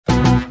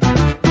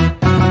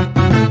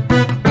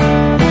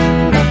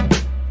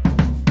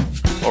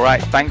All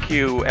right, thank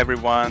you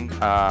everyone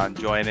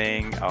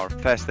joining our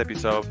first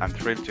episode. I'm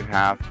thrilled to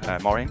have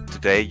Máirín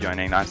today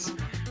joining us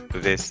for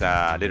this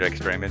little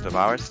experiment of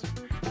ours.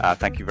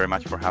 Thank you very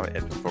much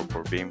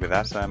for being with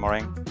us,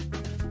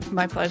 Máirín.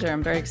 My pleasure.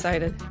 I'm very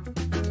excited.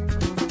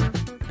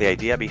 The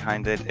idea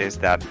behind it is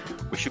that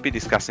we should be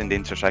discussing the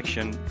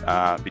intersection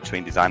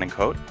between design and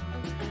code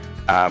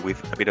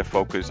with a bit of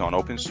focus on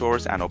open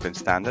source and open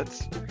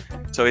standards.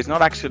 So it's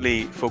not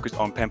actually focused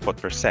on Penpot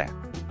per se,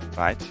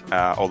 right?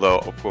 Although,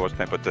 of course,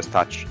 Penpot does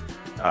touch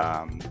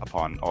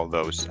upon all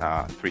those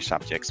three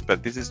subjects.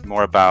 But this is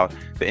more about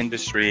the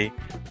industry,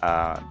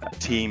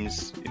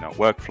 teams,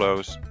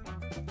 workflows,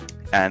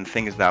 and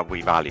things that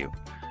we value.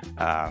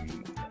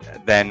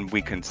 Then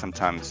we can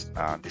sometimes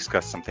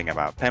discuss something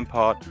about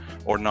Penpot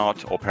or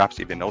not, or perhaps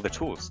even other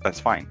tools. That's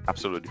fine,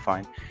 absolutely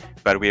fine.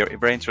 But we are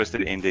very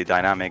interested in the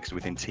dynamics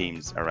within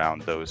teams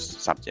around those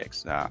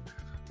subjects.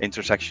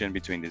 Intersection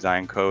between design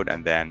and code,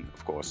 and then,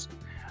 of course,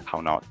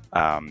 how not,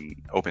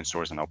 open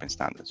source and open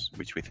standards,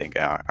 which we think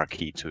are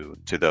key to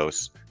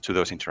those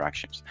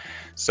interactions.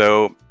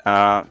 So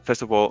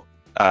first of all,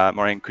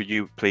 Máirín, could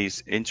you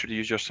please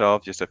introduce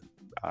yourself, just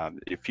a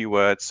few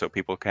words so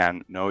people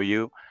can know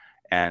you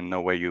and know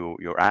where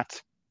you're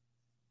at?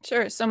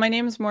 Sure. So my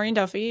name is Máirín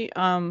Duffy.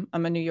 I'm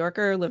a New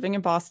Yorker living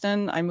in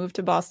Boston. I moved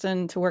to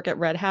Boston to work at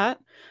Red Hat.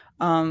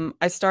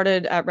 I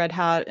started at Red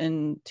Hat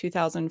in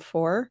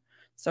 2004.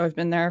 So I've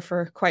been there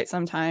for quite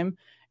some time.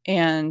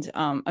 And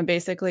I'm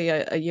basically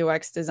a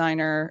UX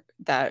designer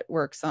that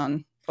works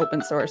on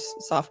open source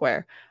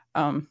software.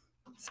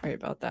 Sorry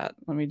about that.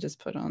 Let me just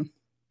put on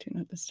Do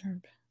Not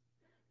Disturb.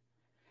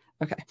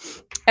 Okay.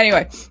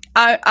 Anyway,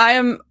 I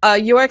am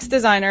a UX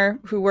designer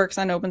who works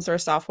on open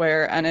source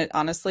software. And it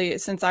honestly,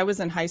 since I was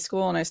in high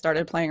school and I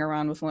started playing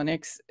around with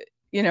Linux,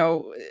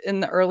 in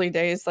the early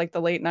days, like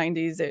the late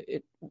 90s,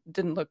 it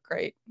didn't look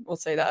great. We'll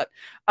say that.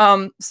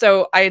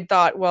 So I had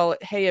thought, well,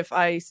 hey, if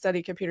I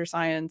study computer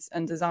science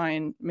and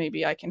design,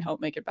 maybe I can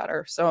help make it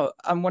better. So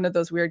I'm one of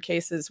those weird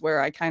cases where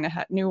I kind of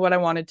knew what I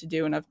wanted to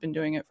do, and I've been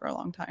doing it for a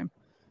long time.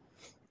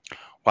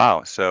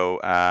 Wow.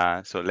 So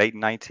late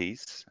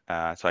 90s.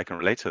 So I can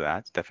relate to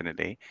that,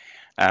 definitely.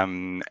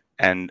 And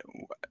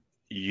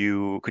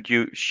could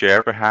you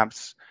share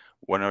perhaps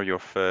one of your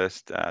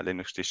first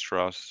Linux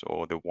distros,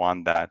 or the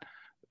one that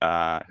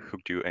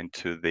hooked you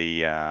into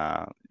the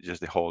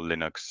just the whole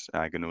Linux,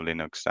 GNU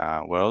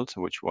Linux world?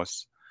 Which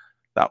was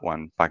that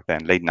one back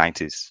then, late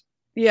 90s?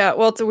 Yeah,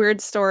 well, it's a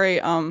weird story.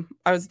 I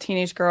was a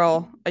teenage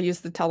girl. I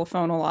used the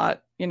telephone a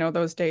lot,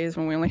 those days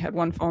when we only had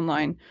one phone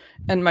line.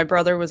 And my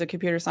brother was a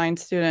computer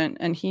science student,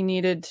 and he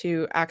needed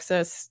to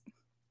access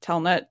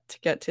Telnet to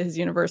get to his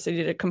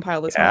university to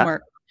compile his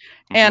homework.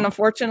 Mm-hmm. And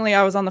unfortunately,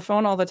 I was on the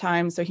phone all the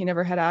time, so he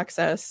never had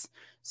access.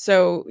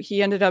 So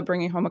he ended up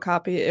bringing home a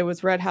copy. It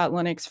was Red Hat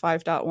Linux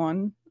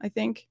 5.1, I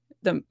think,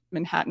 the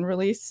Manhattan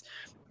release,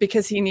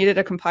 because he needed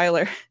a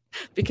compiler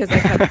because I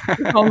kept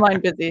the phone line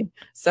busy.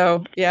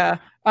 So yeah,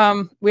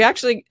 we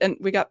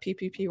got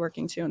PPP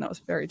working too, and that was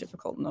very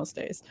difficult in those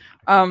days.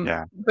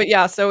 But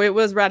yeah, so it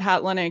was Red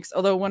Hat Linux.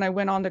 Although when I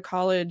went on to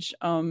college,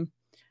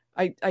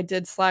 I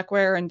did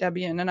Slackware and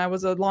Debian, and I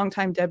was a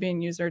longtime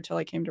Debian user till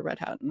I came to Red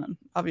Hat, and then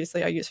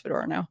obviously I use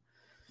Fedora now.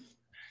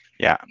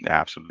 Yeah,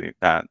 absolutely.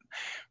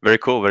 Very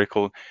cool, very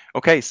cool.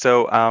 Okay,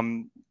 so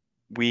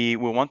we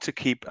want to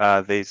keep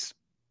these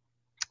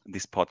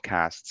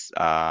podcasts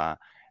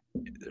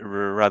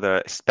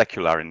rather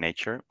specular in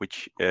nature,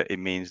 which it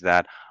means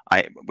that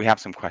we have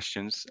some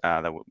questions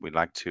that we'd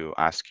like to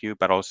ask you,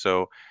 but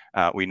also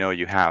we know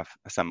you have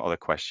some other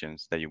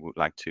questions that you would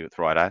like to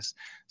throw at us.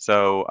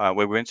 So what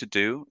we're going to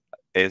do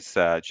is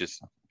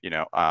just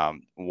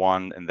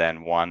one and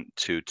then 1,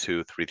 2,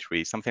 2, 3,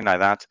 3, something like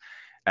that,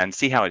 and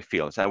see how it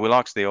feels. I will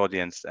ask the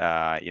audience,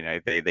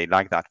 if they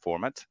like that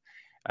format.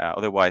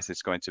 Otherwise,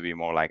 it's going to be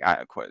more like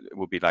it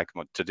will be like a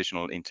more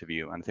traditional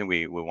interview, and I think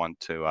we want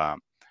to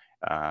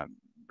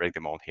break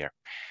them all here.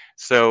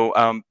 So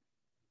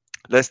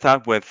let's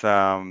start with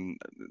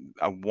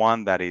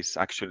one that is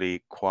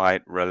actually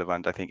quite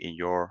relevant, I think, in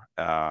your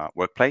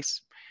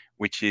workplace,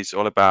 which is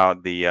all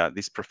about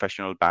these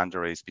professional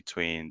boundaries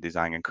between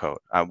design and code.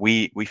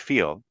 We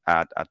feel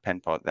at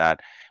Penpot that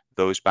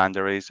those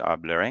boundaries are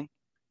blurring,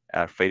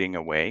 fading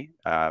away.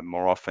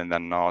 More often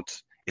than not,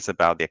 it's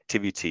about the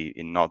activity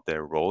and not the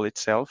role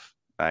itself,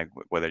 like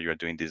whether you're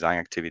doing design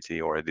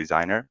activity or a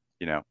designer,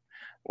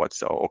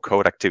 or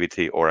code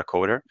activity or a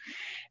coder.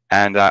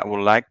 And I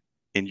would like,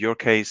 in your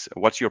case,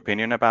 what's your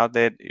opinion about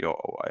it,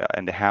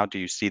 and how do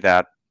you see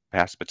that,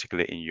 perhaps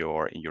particularly in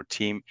your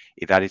team,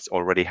 if that is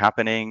already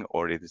happening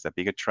or it is a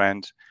bigger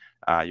trend?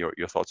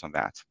 Your thoughts on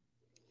that?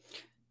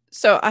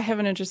 So I have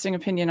an interesting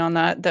opinion on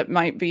that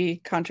might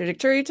be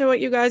contradictory to what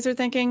you guys are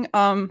thinking.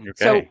 Okay.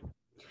 So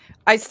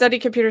I studied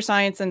computer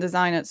science and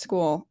design at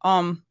school,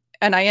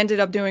 and I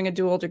ended up doing a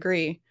dual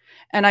degree.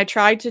 And I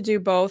tried to do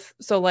both.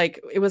 So like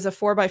it was a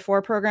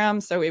 4x4 program.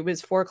 So it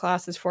was 4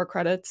 classes, 4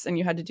 credits, and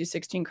you had to do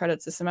 16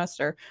 credits a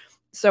semester.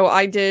 So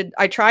I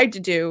tried to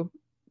do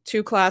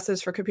 2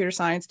 classes for computer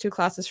science, 2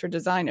 classes for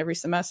design every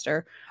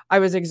semester. I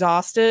was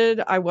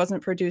exhausted. I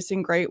wasn't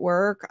producing great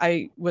work.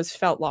 I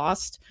felt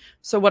lost.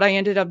 So what I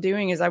ended up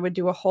doing is I would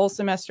do a whole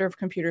semester of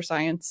computer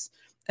science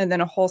and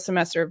then a whole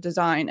semester of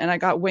design. And I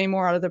got way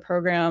more out of the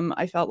program.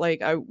 I felt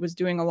like I was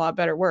doing a lot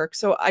better work.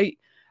 So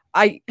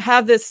I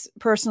have this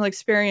personal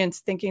experience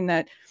thinking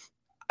that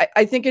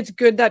I think it's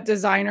good that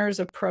designers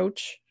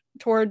approach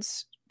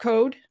towards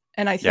code.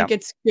 And I think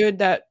it's good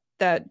that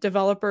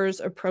developers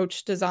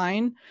approach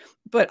design,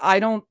 but I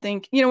don't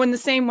think, in the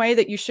same way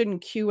that you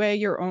shouldn't QA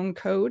your own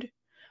code,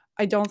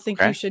 I don't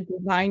think you should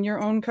design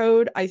your own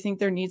code. I think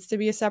there needs to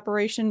be a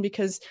separation,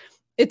 because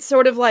it's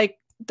sort of like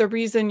the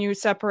reason you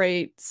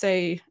separate,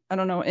 say, I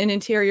don't know, an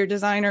interior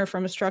designer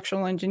from a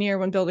structural engineer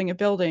when building a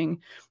building.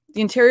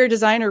 The interior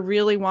designer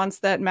really wants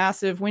that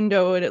massive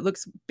window and it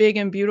looks big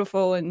and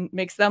beautiful and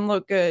makes them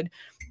look good.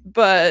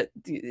 But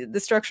the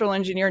structural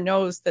engineer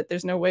knows that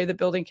there's no way the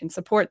building can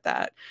support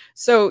that.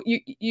 So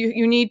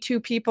you need 2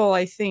 people,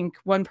 I think.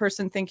 One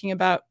person thinking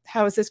about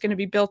how is this going to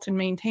be built and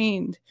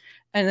maintained,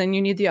 and then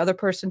you need the other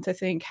person to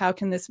think, how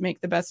can this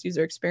make the best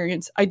user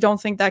experience? I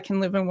don't think that can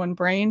live in one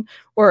brain,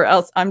 or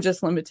else I'm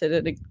just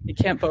limited. It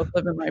can't both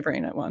live in my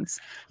brain at once.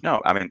 No,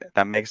 I mean,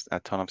 that makes a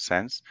ton of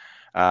sense.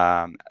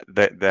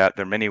 There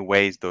are many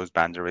ways those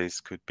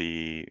boundaries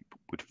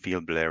would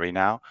feel blurry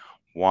now.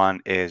 One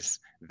is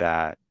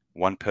that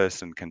one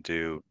person can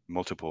do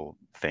multiple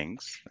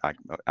things. Like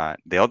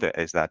the other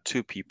is that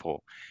 2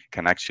 people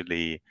can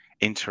actually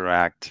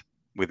interact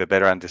with a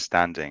better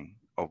understanding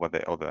of what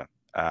the other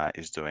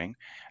is doing.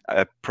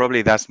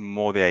 Probably that's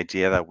more the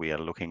idea that we are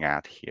looking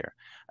at here,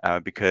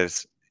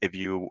 because if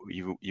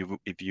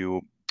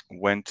you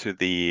went to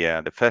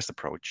the first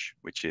approach,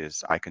 which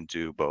is I can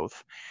do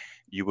both,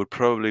 you would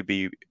probably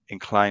be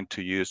inclined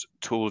to use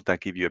tools that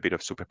give you a bit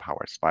of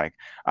superpowers. Like,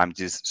 I'm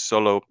this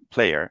solo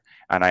player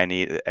and I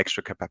need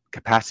extra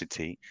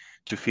capacity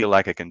to feel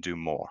like I can do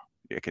more.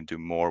 I can do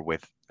more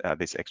with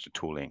this extra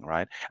tooling,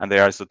 right? And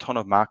there is a ton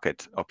of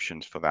market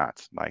options for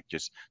that, like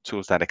just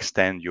tools that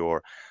extend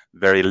your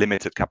very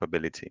limited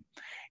capability.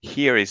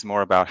 Here is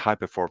more about high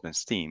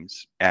performance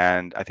teams.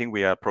 And I think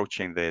we are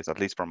approaching this,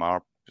 at least from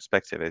our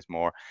perspective, is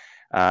more,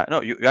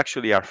 no, you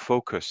actually are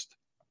focused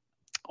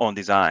on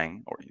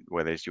design, or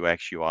whether it's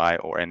UX, UI,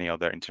 or any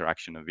other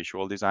interaction of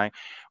visual design,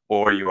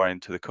 or you are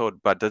into the code,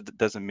 but that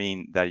doesn't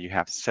mean that you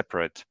have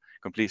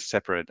complete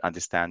separate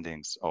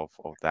understandings of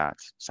that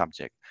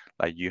subject.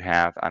 Like, you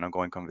have an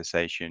ongoing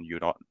conversation,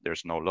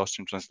 there's no lost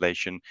in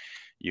translation,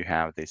 you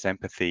have this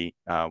empathy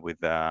with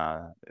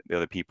the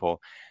other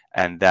people,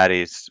 and that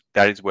is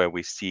where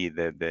we see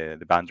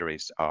the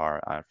boundaries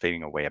are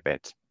fading away a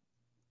bit.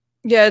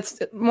 Yeah, it's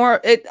more,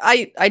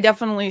 I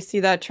definitely see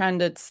that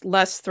trend. It's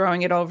less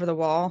throwing it over the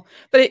wall,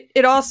 but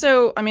it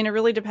also, I mean, it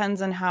really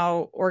depends on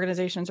how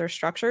organizations are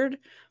structured.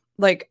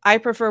 Like, I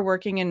prefer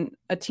working in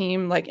a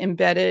team like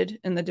embedded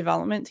in the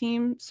development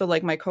team. So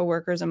like my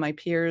coworkers and my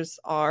peers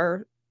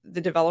are the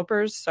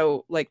developers.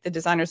 So like the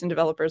designers and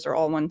developers are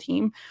all one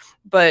team.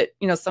 But,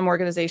 some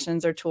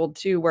organizations are tooled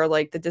too, where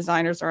like the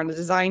designers are on the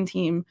design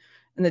team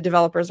and the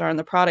developers are on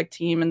the product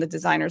team, and the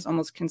designers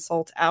almost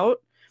consult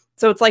out.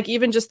 So it's like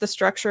even just the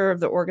structure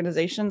of the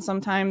organization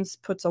sometimes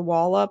puts a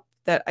wall up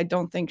that I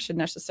don't think should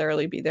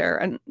necessarily be there.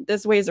 And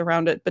there's ways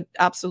around it, but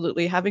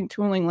absolutely having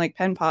tooling like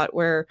Penpot,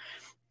 where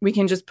we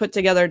can just put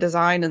together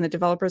design and the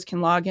developers can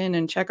log in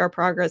and check our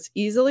progress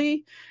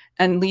easily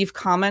and leave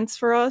comments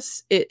for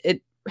us,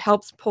 it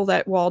helps pull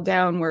that wall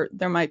down where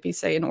there might be,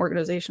 say, an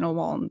organizational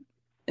wall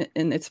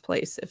in its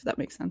place, if that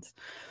makes sense.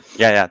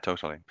 Yeah,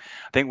 totally.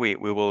 I think we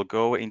will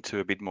go into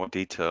a bit more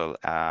detail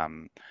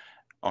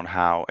on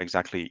how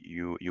exactly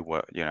you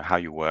work, how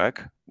you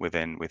work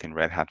within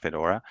Red Hat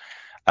Fedora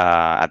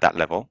at that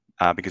level,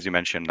 because you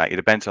mentioned like it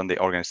depends on the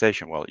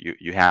organization. Well,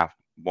 you have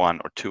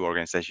 1 or 2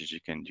 organizations you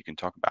can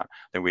talk about.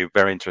 Then we're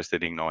very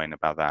interested in knowing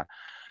about that.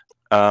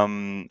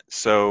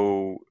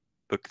 So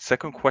the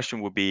second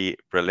question would be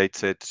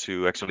related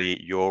to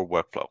actually your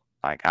workflow,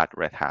 like at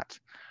Red Hat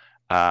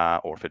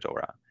or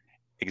Fedora.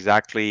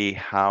 Exactly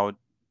how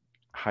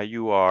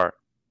you are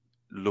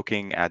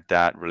looking at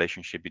that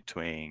relationship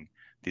between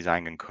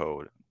design and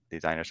code,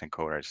 designers and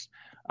coders.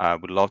 I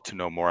would love to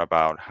know more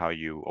about how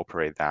you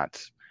operate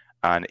that,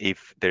 and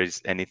if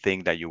there's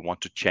anything that you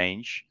want to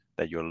change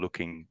that you're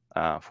looking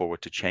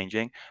forward to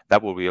changing.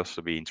 That will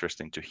also be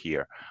interesting to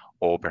hear,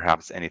 or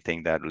perhaps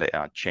anything that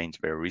changed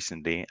very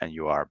recently and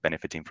you are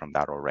benefiting from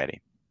that already.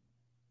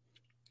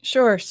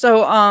 Sure.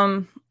 So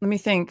let me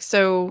think.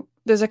 So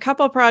there's a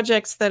couple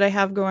projects that I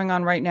have going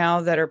on right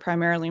now that are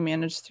primarily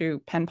managed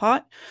through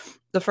Penpot.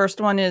 The first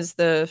one is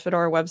the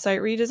Fedora website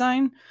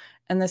redesign.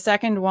 And the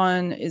second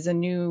one is a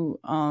new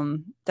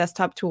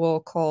desktop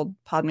tool called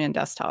Podman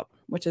Desktop,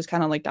 which is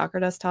kind of like Docker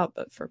Desktop,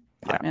 but for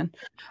Podman.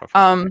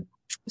 Yeah.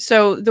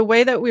 So the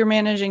way that we're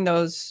managing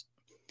those,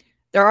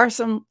 there are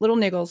some little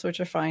niggles, which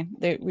are fine.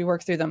 We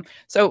work through them.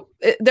 So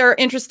there are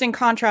interesting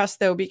contrasts,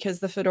 though, because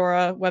the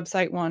Fedora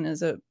website one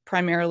is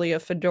primarily a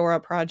Fedora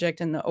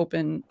project in the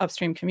open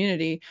upstream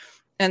community.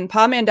 And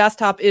Podman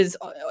Desktop is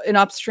an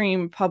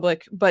upstream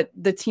public, but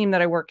the team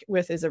that I work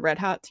with is a Red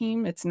Hat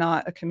team. It's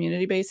not a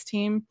community-based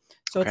team.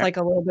 So it's like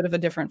a little bit of a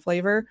different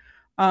flavor.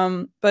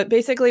 But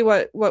basically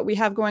what we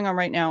have going on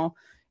right now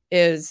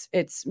is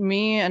it's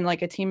me and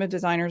like a team of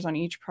designers on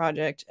each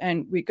project.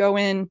 And we go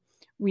in,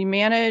 we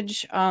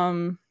manage,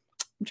 I'm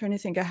trying to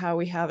think of how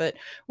we have it.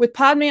 With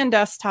Podman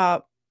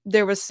Desktop,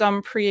 there was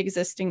some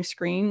pre-existing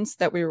screens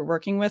that we were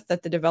working with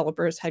that the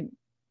developers had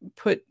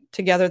put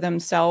together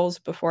themselves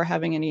before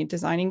having any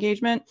design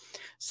engagement.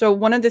 So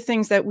one of the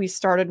things that we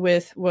started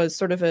with was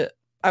sort of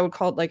I would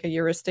call it like a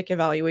heuristic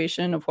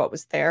evaluation of what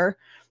was there,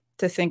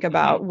 to think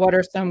about what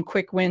are some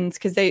quick wins,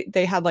 because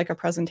they had like a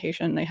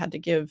presentation they had to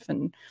give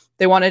and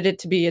they wanted it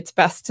to be its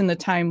best in the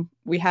time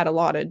we had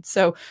allotted.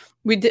 So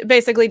we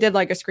basically did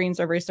like a screen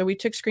survey. So we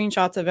took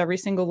screenshots of every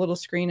single little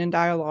screen and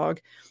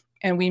dialogue,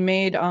 and we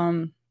made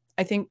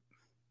I think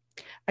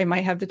I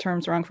might have the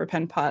terms wrong for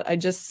Penpot. I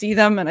just see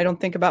them and I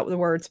don't think about the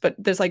words, but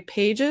there's like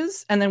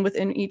pages, and then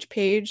within each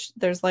page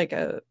there's like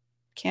a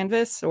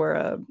canvas or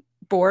a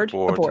board.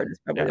 A board is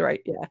probably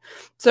right. Yeah.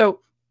 So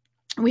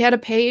we had a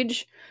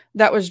page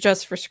that was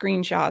just for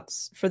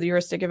screenshots for the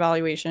heuristic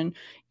evaluation.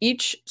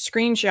 Each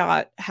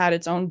screenshot had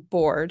its own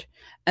board.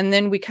 And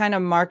then we kind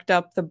of marked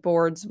up the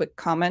boards with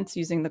comments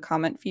using the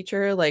comment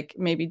feature, like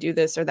maybe do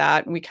this or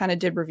that. And we kind of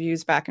did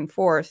reviews back and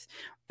forth.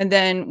 And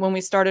then when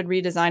we started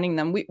redesigning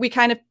them, we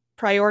kind of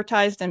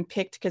prioritized and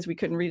picked, because we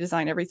couldn't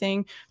redesign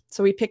everything.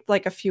 So we picked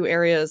like a few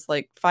areas,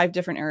 like 5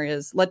 different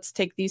areas. Let's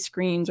take these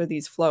screens or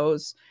these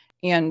flows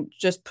and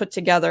just put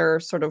together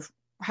sort of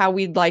how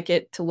we'd like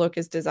it to look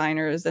as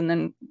designers. And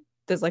then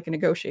there's like a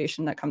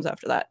negotiation that comes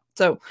after that.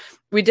 So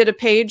we did a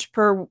page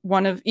per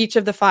one of each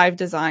of the 5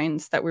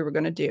 designs that we were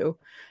going to do.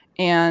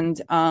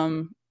 And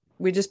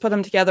we just put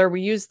them together.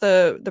 We use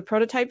the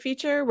prototype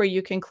feature where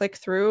you can click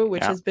through,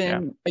 which has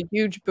been a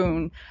huge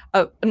boon.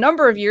 A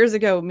number of years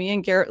ago, me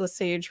and Garrett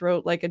Lesage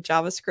wrote like a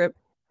JavaScript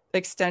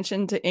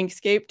extension to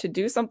Inkscape to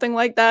do something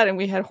like that, and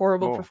we had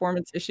horrible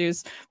performance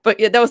issues. But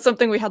yeah, that was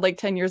something we had like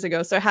 10 years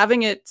ago. So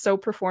having it so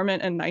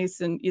performant and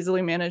nice and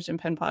easily managed in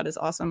Penpot is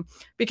awesome,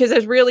 because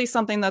there's really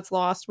something that's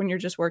lost when you're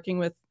just working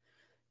with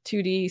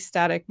 2D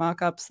static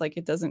mockups. Like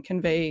it doesn't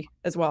convey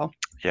as well.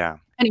 Yeah.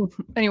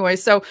 Anyway,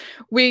 so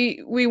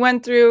we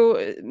went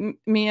through,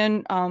 me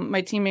and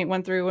my teammate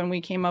went through, and we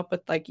came up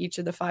with like each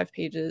of the 5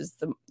 pages,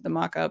 the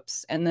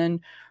mockups. And then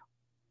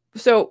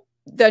so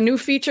the new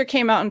feature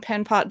came out in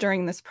Penpot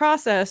during this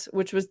process,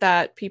 which was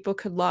that people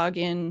could log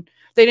in.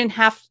 They didn't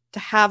have to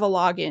have a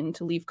login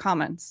to leave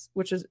comments,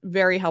 which was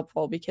very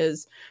helpful,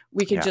 because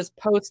we could just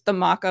post the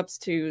mockups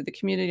to the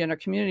community on our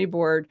community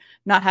board,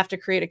 not have to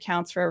create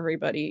accounts for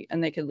everybody,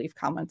 and they could leave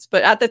comments.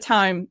 But at the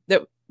time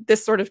that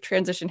this sort of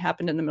transition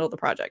happened in the middle of the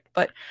project.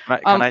 But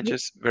can I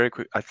just very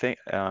quick, I think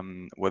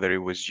whether it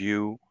was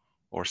you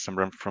or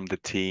someone from the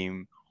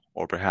team,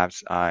 or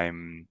perhaps I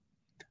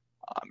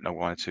don't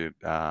want to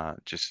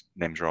just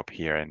name drop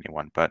here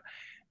anyone, but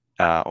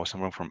or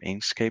someone from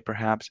Inkscape,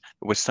 perhaps.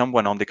 There was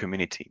someone on the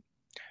community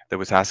that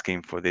was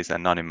asking for this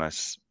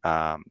anonymous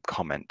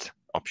comment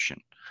option,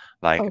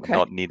 like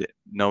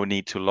no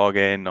need to log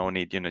in, no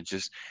need,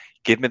 just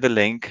give me the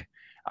link.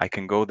 I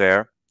can go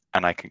there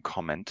and I can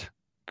comment.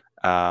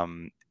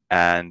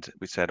 And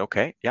we said,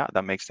 okay, yeah,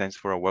 that makes sense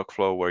for a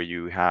workflow where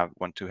you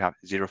want to have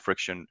zero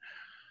friction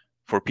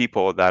for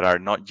people that are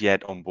not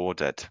yet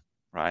onboarded,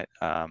 right?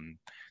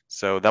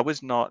 So that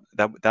was not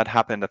that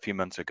happened a few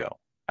months ago.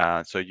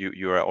 So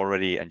you are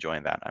already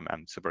enjoying that.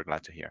 I'm super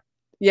glad to hear.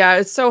 Yeah,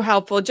 it's so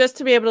helpful just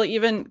to be able to,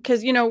 even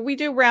because we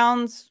do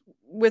rounds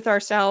with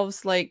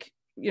ourselves, like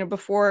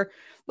before.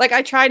 Like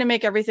I try to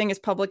make everything as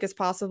public as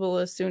possible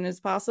as soon as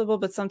possible,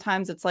 but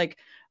sometimes it's like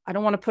I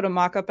don't want to put a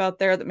mock-up out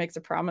there that makes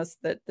a promise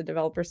that the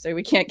developers say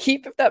we can't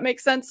keep, if that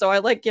makes sense. So I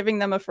like giving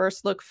them a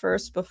first look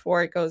first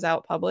before it goes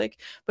out public.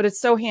 But it's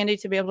so handy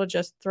to be able to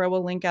just throw a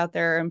link out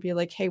there and be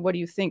like, hey, what do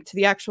you think, to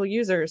the actual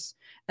users?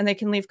 And they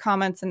can leave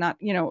comments, and not,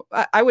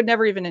 I would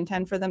never even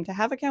intend for them to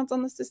have accounts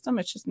on the system.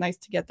 It's just nice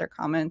to get their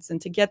comments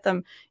and to get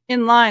them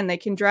in line. They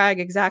can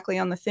drag exactly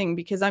on the thing,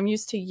 because I'm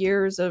used to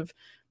years of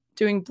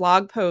doing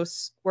blog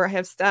posts where I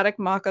have static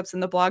mockups in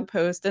the blog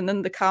post and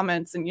then the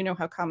comments, and you know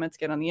how comments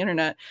get on the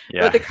internet,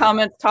 but the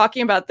comments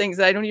talking about things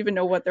that I don't even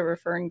know what they're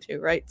referring to,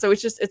 right? So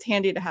it's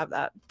handy to have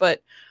that.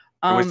 But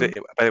by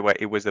the way,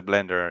 it was the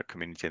Blender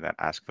community that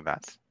asked for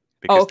that,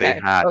 because they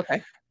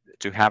had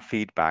to have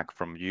feedback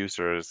from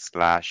users /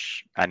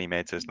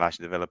 animators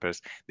 /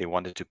 developers. They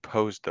wanted to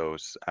post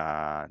those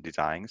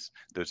designs,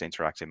 those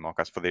interactive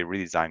mockups, for the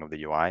redesign of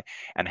the UI,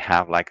 and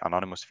have like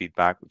anonymous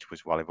feedback, which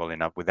was valuable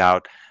enough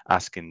without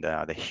asking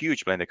the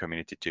huge Blender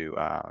community to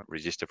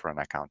register for an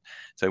account.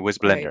 So it was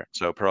Blender.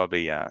 So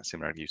probably a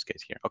similar use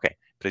case here. Okay,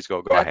 please go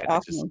ahead.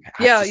 Awesome.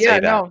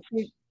 No,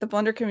 the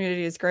Blender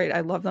community is great.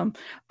 I love them.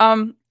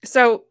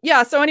 So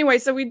anyway,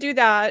 so we do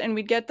that, and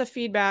we get the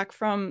feedback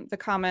from the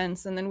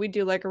comments, and then we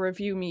do like a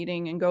review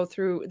meeting and go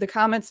through the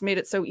comments. Made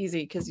it so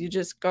easy, because you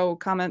just go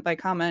comment by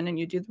comment and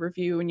you do the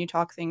review and you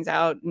talk things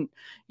out and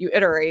you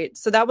iterate.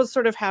 So that was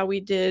sort of how we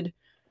did,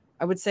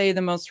 I would say,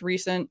 the most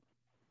recent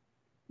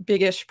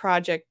biggish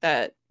project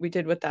that we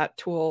did with that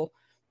tool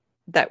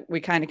that we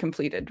kind of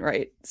completed,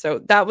 right? So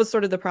that was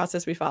sort of the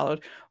process we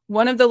followed.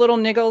 One of the little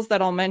niggles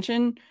that I'll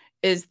mention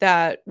is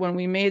that when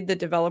we made the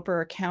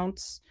developer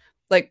accounts,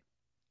 like,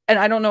 and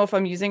I don't know if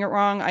I'm using it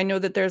wrong. I know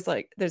that there's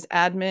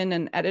admin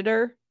and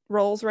editor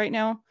roles right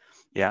now.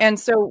 Yeah. And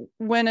so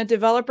when a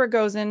developer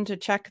goes in to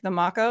check the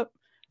mockup,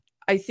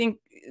 I think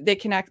they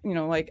can act,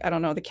 like, I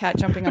don't know, the cat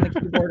jumping on the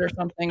keyboard or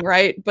something,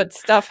 right? But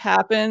stuff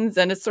happens,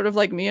 and it's sort of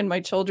like me and my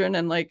children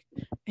and like,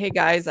 hey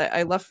guys,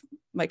 I left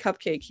my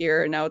cupcake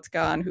here and now it's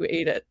gone. Who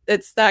ate it?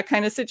 It's that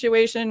kind of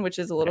situation, which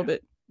is a little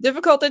bit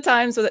difficult at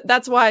times. So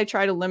that's why I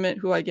try to limit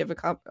who I give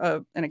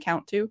an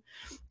account to.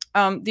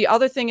 The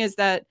other thing is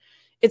that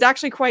it's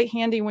actually quite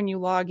handy when you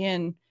log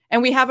in,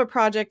 and we have a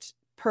project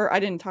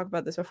I didn't talk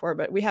about this before,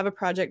 but we have a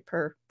project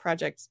per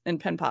project in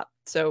Penpot.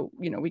 So,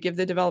 we give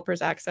the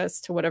developers access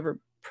to whatever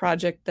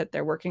project that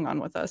they're working on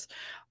with us.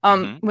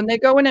 When they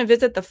go in and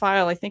visit the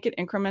file, I think it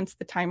increments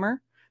the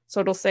timer.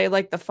 So it'll say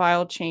like the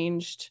file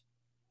changed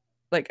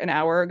like an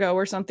hour ago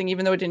or something,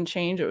 even though it didn't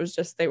change. It was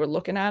just they were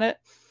looking at it.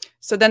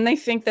 So then they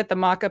think that the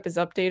mockup is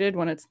updated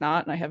when it's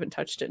not, and I haven't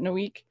touched it in a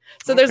week.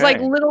 So there's like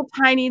little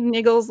tiny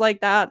niggles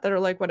like that are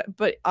like what,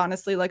 but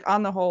honestly, like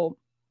on the whole,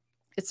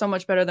 it's so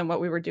much better than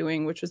what we were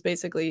doing, which was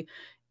basically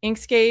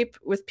Inkscape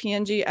with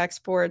PNG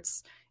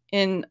exports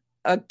in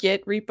a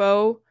Git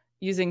repo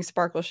using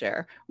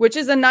SparkleShare, which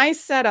is a nice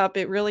setup.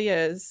 It really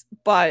is,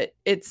 but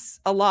it's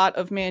a lot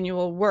of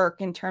manual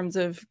work in terms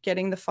of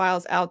getting the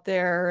files out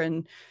there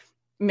and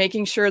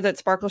making sure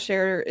that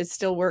SparkleShare is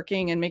still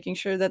working and making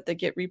sure that the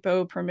Git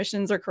repo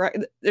permissions are correct.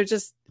 They're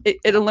just, it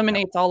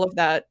eliminates all of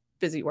that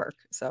busy work.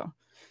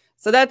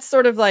 So that's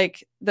sort of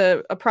like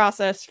a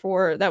process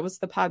for, that was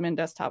the Podman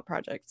desktop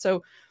project.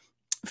 So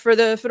for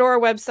the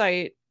Fedora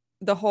website,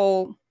 the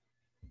whole,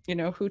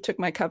 who took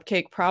my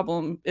cupcake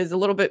problem is a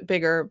little bit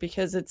bigger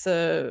because it's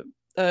a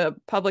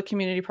public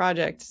community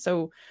project.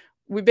 So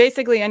we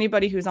basically,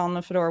 anybody who's on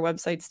the Fedora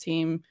websites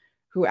team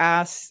who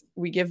asks,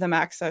 we give them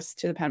access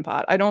to the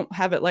Penpot. I don't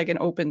have it like an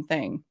open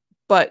thing,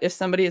 but if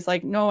somebody is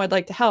like, no, I'd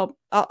like to help,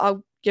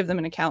 I'll give them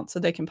an account so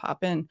they can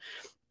pop in.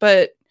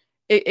 But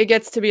it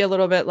gets to be a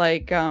little bit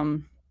like,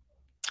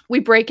 we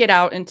break it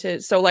out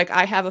into, so like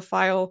I have a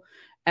file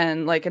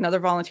and like another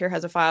volunteer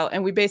has a file,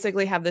 and we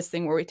basically have this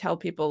thing where we tell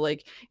people,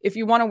 like, if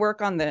you want to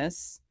work on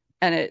this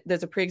and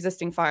there's a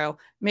pre-existing file,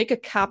 make a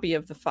copy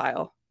of the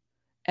file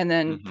and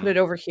then put it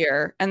over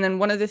here. And then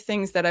one of the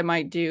things that I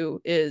might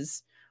do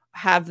is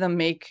have them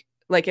make,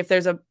 like, if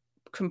there's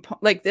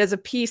there's a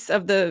piece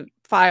of the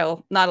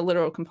file, not a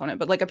literal component,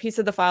 but like a piece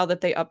of the file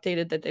that they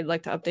updated that they'd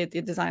like to update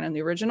the design on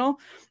the original,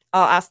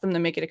 I'll ask them to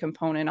make it a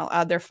component. I'll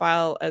add their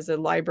file as a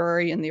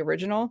library in the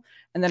original,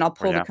 and then I'll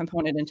pull the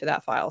component into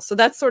that file. So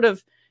that's sort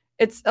of,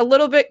 it's a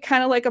little bit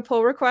kind of like a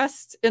pull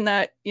request in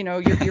that,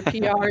 your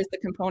PR is the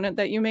component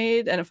that you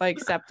made. And if I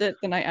accept it,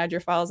 then I add your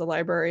file as a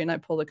library and I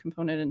pull the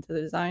component into the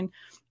design.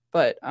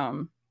 But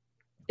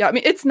yeah, I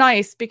mean, it's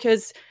nice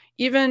because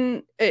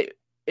even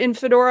in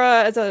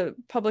Fedora, as a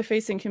public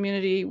facing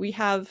community, we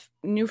have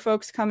new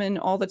folks come in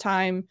all the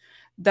time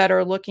that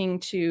are looking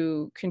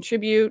to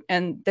contribute,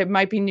 and they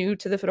might be new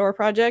to the Fedora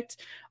project.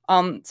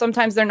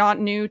 Sometimes they're not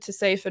new to,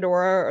 say,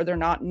 Fedora, or they're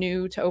not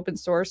new to open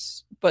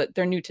source, but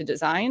they're new to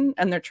design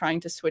and they're trying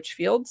to switch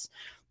fields.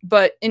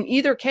 But in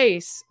either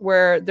case,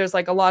 where there's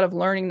like a lot of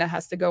learning that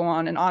has to go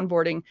on and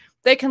onboarding,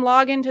 they can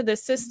log into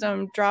this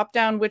system, drop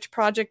down which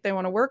project they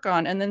want to work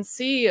on, and then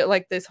see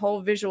like this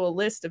whole visual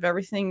list of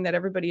everything that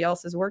everybody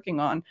else is working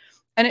on.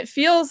 And it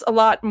feels a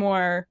lot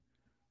more,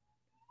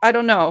 I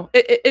don't know,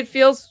 it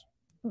feels,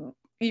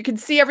 you can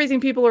see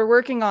everything people are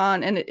working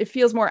on, and it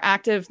feels more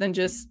active than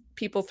just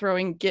people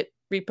throwing Git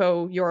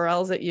repo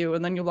URLs at you,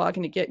 and then you log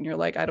into Git and you're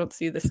like, I don't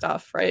see the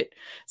stuff, right?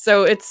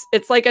 So it's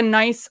like a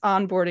nice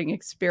onboarding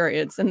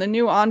experience. And the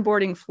new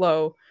onboarding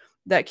flow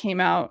that came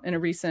out in a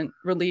recent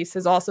release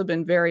has also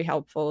been very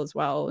helpful as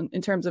well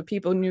in terms of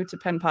people new to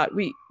Penpot.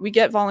 We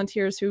get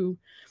volunteers who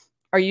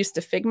are used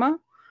to Figma,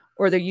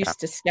 or they're used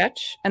to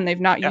Sketch, and they've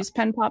not used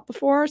Penpot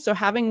before. So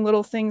having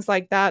little things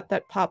like that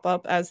pop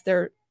up as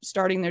they're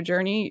starting their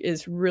journey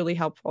is really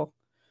helpful.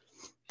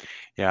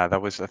 Yeah,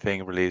 that was, I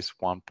think, release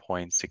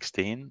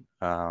 1.16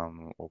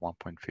 or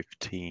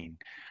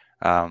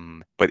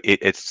 1.15. But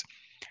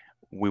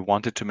we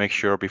wanted to make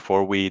sure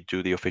before we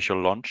do the official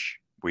launch,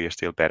 we are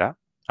still beta.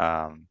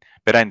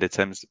 Beta in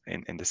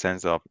the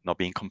sense of not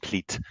being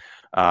complete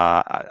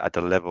at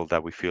the level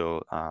that we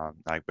feel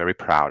like very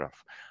proud of.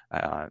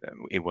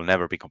 It will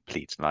never be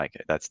complete. Like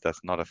that's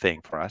not a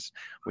thing for us.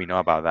 We know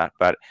about that,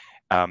 but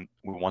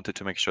we wanted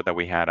to make sure that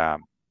we had a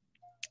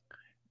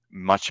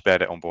much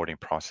better onboarding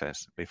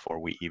process before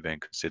we even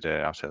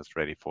consider ourselves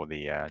ready for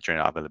the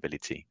general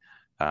availability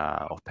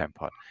of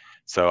Penpot.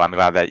 So I'm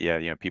glad that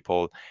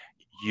people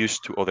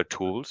used to other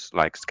tools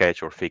like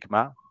Sketch or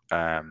Figma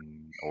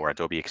or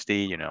Adobe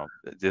XD.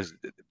 There's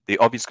the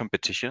obvious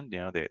competition.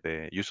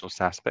 The usual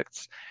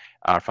suspects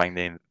are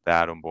finding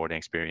that onboarding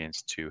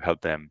experience to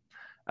help them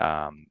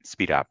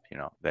speed up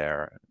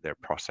their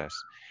process.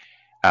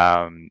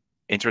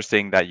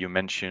 interesting that you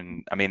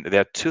mentioned, I mean,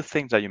 there are two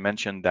things that you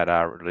mentioned that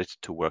are related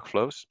to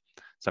workflows.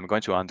 So I'm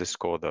going to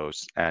underscore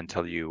those and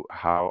tell you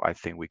how I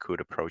think we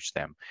could approach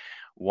them.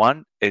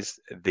 One is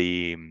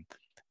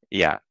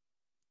yeah,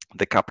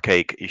 the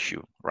cupcake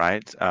issue,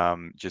 right?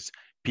 Just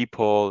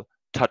people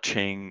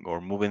touching or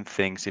moving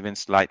things even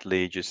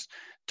slightly, just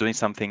doing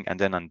something and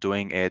then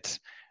undoing it,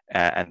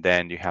 and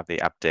then you have the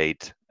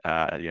update,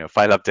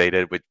 file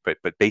updated.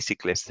 But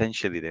basically,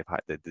 essentially,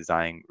 the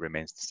design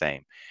remains the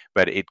same,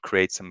 but it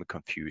creates some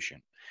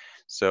confusion.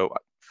 So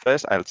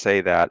first, I'll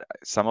say that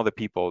some of the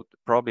people,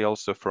 probably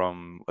also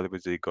from whether it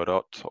was the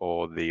Godot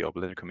or the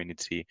Blender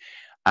community,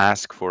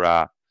 ask for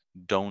a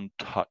don't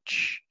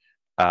touch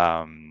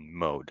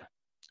mode,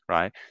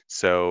 right?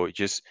 So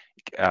just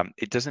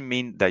it doesn't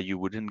mean that you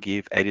wouldn't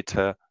give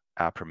editor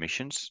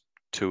permissions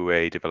to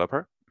a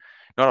developer,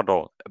 not at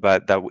all,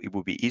 but that it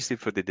would be easy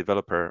for the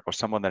developer or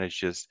someone that is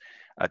just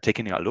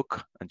taking a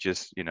look and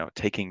just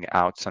taking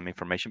out some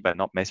information but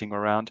not messing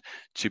around,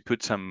 to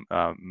put some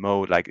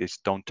mode like this: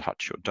 don't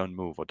touch or don't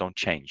move or don't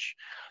change.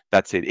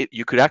 That's it.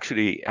 You could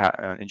actually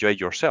enjoy it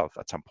yourself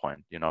at some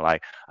point.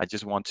 Like, I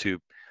just want to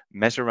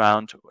mess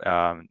around,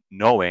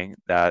 knowing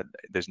that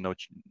there's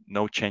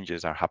no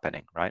changes are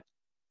happening, right?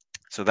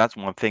 So that's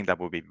one thing that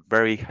will be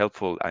very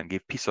helpful and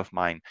give peace of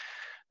mind,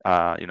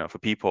 for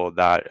people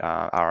that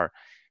are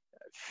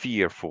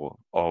fearful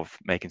of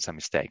making some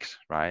mistakes,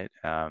 right?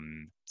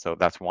 So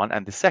that's one.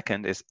 And the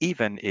second is,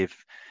 even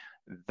if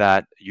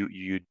that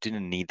you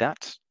didn't need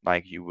that,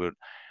 like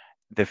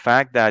the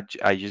fact that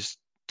I just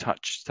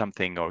touch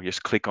something or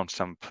just click on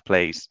some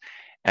place,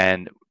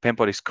 and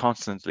Penpot is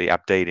constantly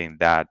updating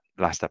that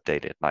last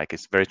updated, like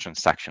it's very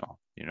transactional,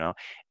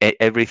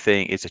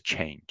 everything is a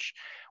change.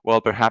 Well,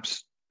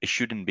 perhaps it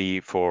shouldn't be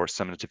for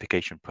some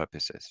notification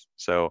purposes.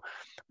 So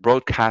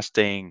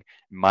broadcasting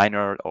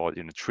minor or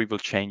trivial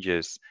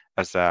changes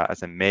as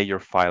a major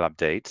file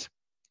update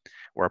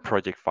or a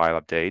project file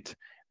update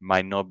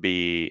might not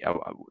be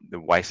the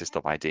wisest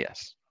of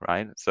ideas,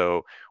 right?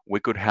 So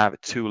we could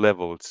have two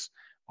levels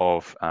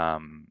of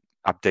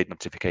update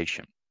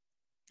notification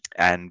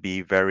and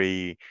be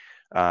very,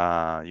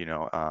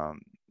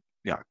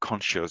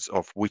 conscious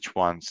of which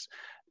ones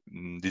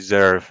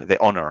deserve the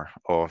honor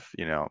of,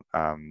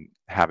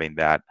 having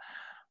that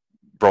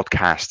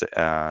broadcast,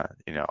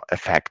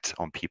 effect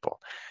on people.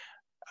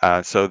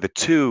 So the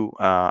two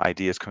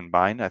ideas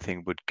combined, I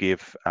think, would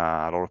give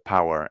a lot of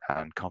power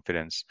and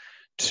confidence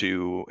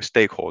to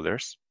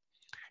stakeholders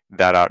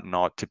that are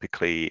not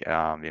typically,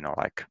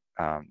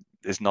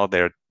 it's not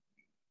their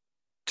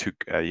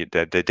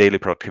the daily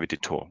productivity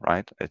tool,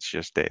 right? It's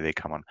just they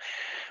come on.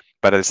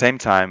 But at the same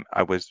time,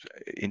 I was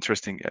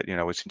interesting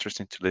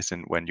to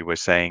listen when you were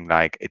saying,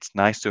 like, it's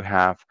nice to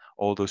have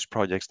all those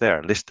projects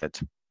there listed,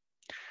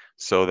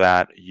 so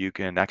that you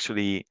can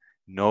actually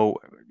know,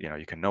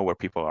 you can know where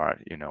people are,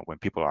 when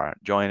people are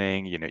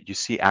joining, you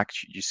see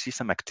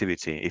some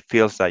activity. It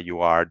feels that you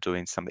are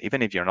doing something,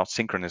 even if you're not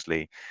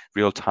synchronously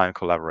real-time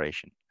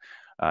collaboration.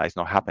 It's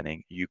not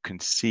happening. You can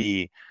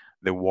see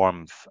the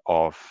warmth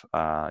of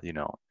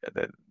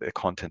the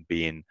content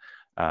being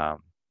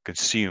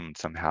consumed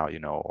somehow,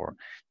 or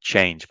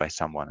changed by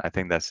someone. I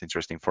think that's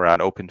interesting for an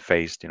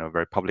open-faced,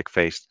 very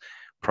public-faced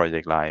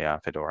project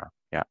like Fedora.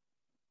 Yeah.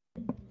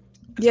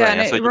 Yeah, and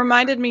it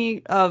reminded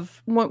me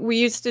of what we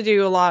used to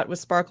do a lot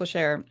with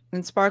SparkleShare.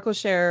 And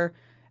SparkleShare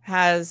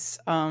has,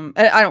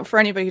 for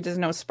anybody who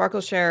doesn't know,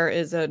 SparkleShare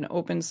is an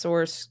open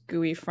source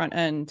GUI front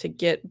end to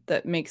Git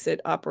that makes it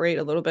operate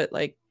a little bit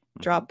like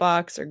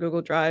Dropbox or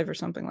Google Drive or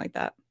something like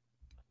that.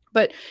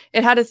 But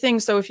it had a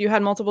thing. So if you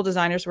had multiple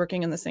designers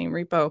working in the same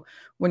repo,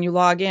 when you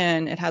log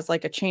in, it has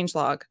like a change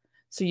log.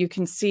 So you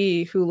can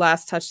see who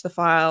last touched the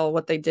file,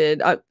 what they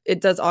did. It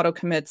does auto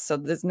commits, so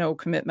there's no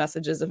commit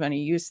messages of any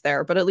use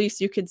there. But at least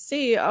you could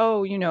see,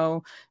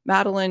 oh,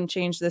 Madeline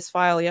changed this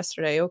file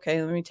yesterday.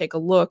 Okay, let me take a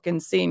look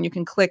and see. And you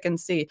can click and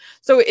see.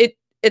 So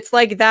it's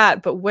like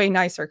that, but way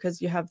nicer,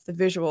 because you have the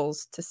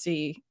visuals to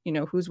see,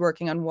 who's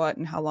working on what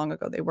and how long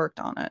ago they worked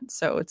on it.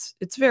 So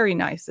it's very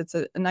nice. It's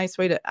a nice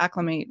way to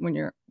acclimate when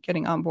you're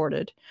getting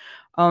onboarded.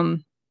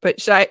 But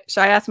should I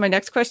ask my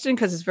next question,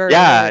 because it's very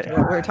related to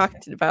what we're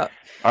talking about?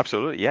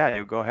 Absolutely, yeah.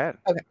 You go ahead.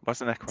 Okay. What's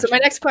the next question? So my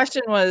next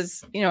question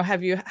was,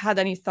 have you had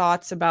any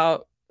thoughts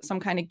about some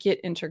kind of Git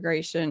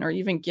integration or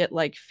even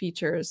Git-like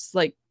features?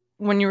 Like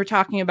when you were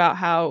talking about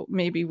how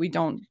maybe we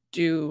don't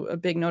do a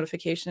big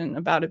notification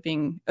about it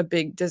being a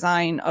big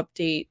design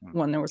update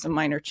when there was a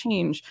minor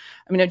change.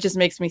 I mean, it just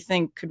makes me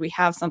think, could we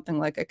have something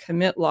like a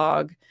commit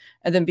log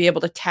and then be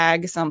able to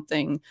tag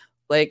something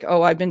like,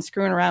 oh, I've been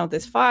screwing around with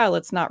this file.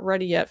 It's not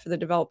ready yet for the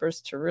developers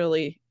to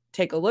really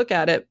take a look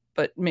at it.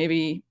 But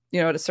maybe,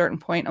 at a certain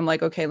point, I'm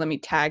like, okay, let me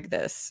tag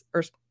this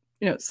or,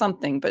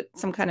 something, but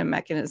some kind of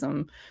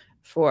mechanism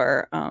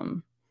for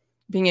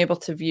being able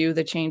to view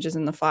the changes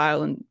in the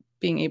file and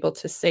being able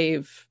to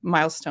save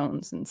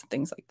milestones and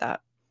things like that.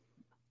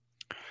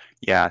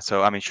 Yeah.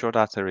 So, I mean, short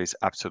answer is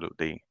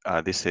absolutely.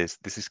 This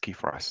is key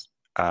for us.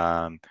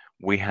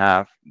 We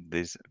have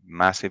this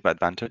massive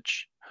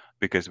advantage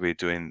because we're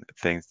doing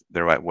things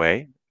the right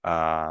way.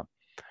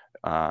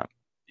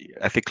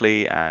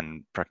 ethically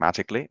and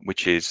pragmatically,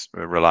 which is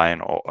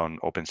relying on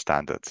open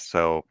standards.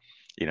 So,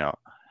 you know,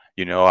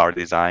 our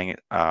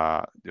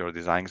your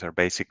designs are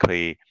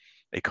basically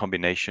a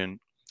combination.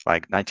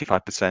 Like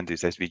 95%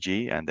 is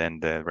SVG, and then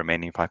the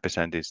remaining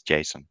 5% is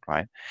JSON,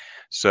 right?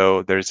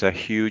 So there's a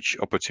huge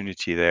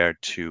opportunity there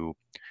to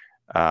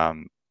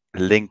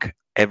link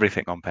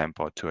everything on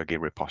Penpot to a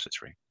Git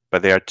repository.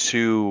 But there are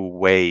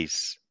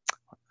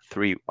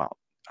well,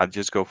 I'll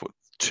just go for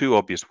two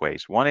obvious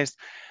ways. One is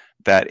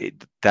that the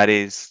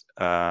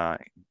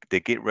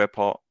Git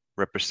repo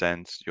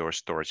represents your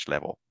storage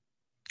level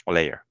or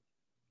layer,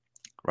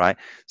 right?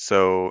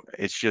 So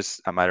it's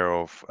just a matter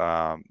of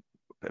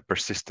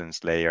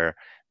persistence layer.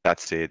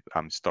 That's it.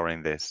 I'm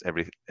storing this.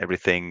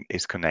 Everything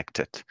is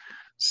connected.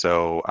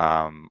 So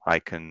I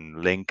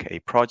can link a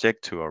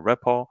project to a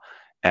repo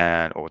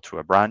or to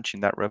a branch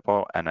in that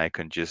repo, and I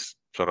can just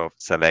sort of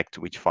select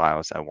which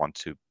files I want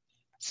to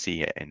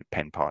see in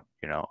Penpot,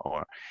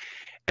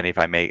 and if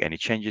I make any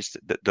changes,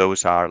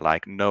 those are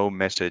like no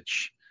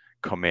message,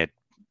 commit,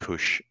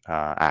 push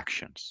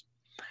actions.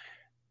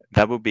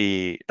 That would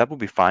be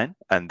fine,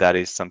 and that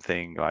is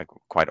something like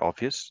quite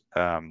obvious,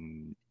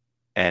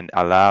 and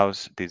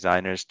allows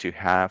designers to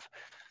have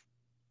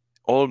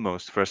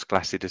almost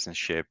first-class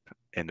citizenship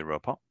in the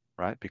repo,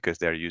 right? Because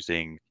they're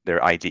using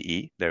their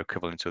IDE, they're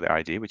equivalent to their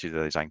IDE, which is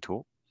a design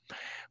tool.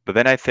 But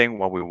then I think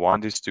what we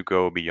want is to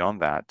go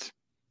beyond that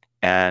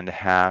and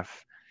have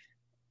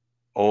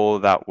all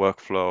that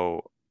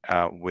workflow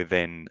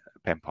within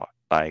Penpot,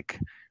 like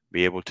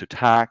be able to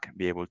tag,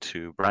 be able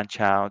to branch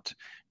out,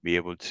 be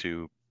able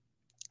to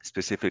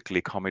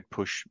specifically commit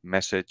push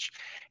message,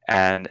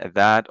 and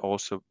that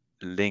also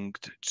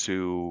linked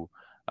to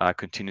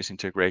continuous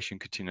integration,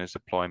 continuous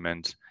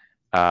deployment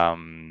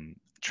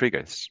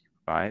triggers,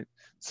 right?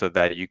 So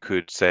that you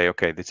could say,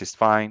 okay, this is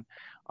fine.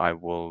 I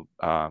will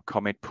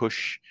commit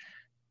push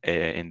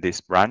in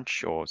this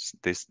branch or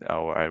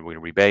I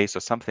will rebase or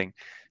something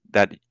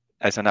that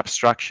as an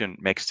abstraction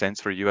makes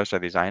sense for you as a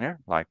designer.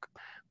 Like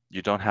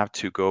you don't have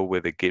to go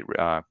with a Git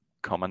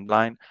command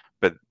line,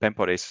 but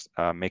Penpot is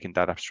making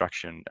that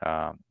abstraction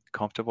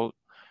comfortable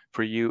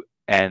for you,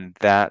 and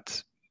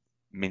that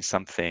means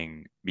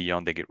something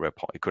beyond the Git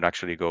repo. It could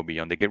actually go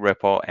beyond the Git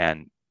repo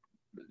and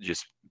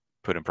just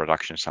put in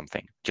production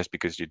something just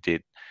because you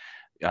did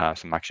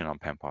some action on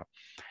Penpot.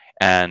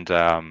 And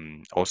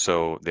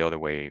also the other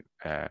way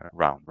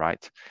around,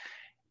 right?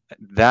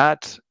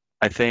 That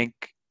I think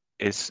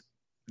is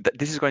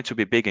this is going to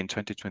be big in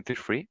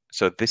 2023.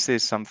 So this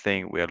is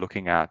something we are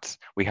looking at.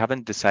 We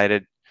haven't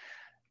decided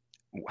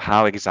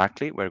how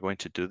exactly we're going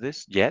to do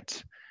this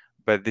yet,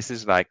 but this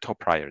is like top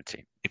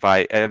priority. If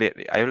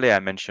earlier I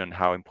mentioned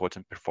how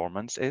important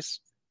performance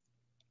is,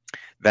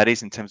 that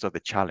is in terms of the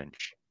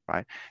challenge,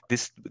 right?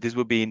 This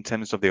will be in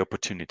terms of the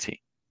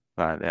opportunity,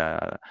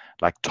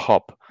 like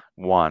top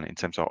one in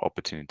terms of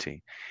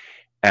opportunity.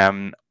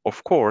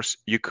 Of course,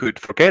 you could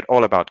forget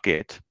all about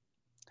Git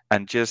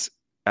and just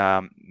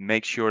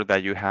make sure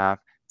that you have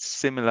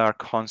similar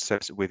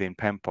concepts within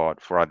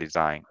Penpot for a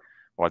design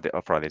or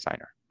for a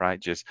designer, right?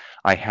 Just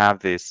I have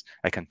this,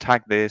 I can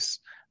tag this,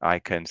 I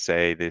can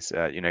say this,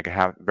 I can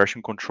have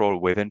version control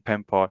within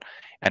Penpot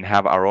and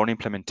have our own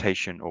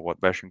implementation of what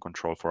version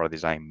control for our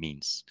design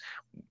means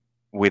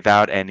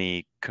without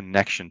any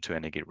connection to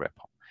any Git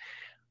repo.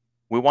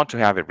 We want to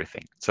have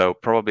everything. So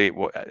probably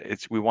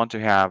we want to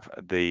have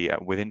the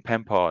within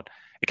Penpot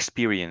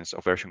experience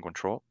of version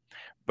control,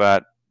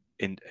 but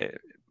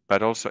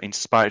also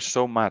inspired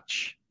so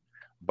much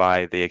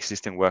by the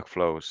existing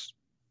workflows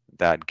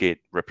that Git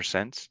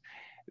represents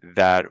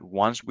that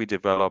once we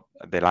develop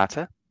the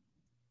latter,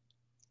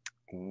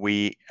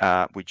 we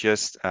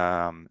just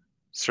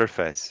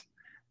surface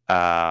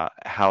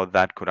how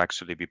that could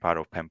actually be part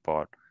of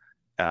Penpot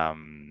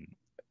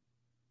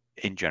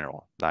in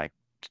general. Like,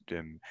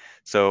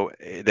 so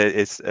there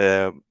is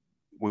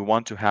we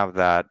want to have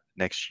that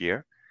next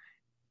year,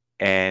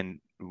 and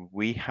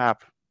we have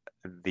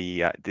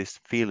the this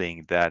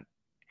feeling that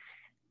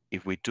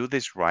if we do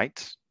this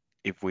right,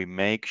 if we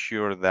make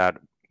sure that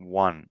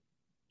one,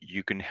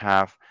 you can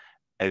have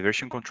a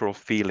version control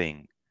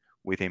feeling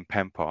within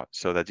Penpot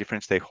so that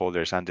different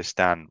stakeholders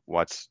understand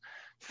what's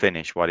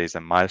finished, what is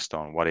a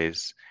milestone, what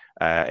is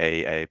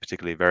a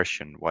particular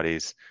version, what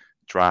is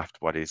draft,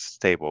 what is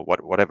stable,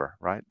 whatever,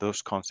 right?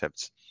 Those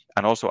concepts.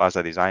 And also as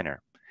a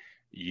designer,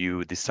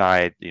 you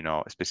decide,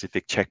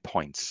 specific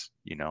checkpoints,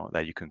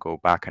 that you can go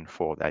back and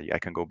forth, that I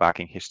can go back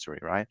in history,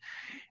 right?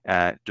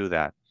 Do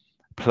that.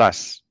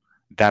 Plus,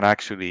 that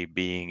actually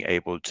being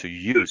able to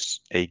use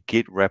a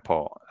Git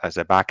repo as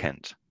a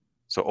backend.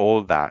 So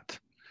all that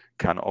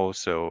can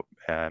also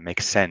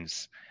make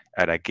sense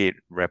at a Git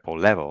repo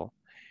level.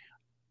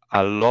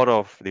 A lot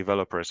of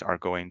developers are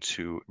going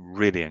to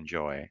really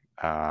enjoy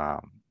the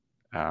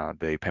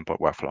Penpot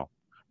workflow,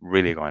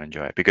 really going to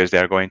enjoy it because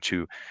they're going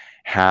to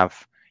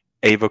have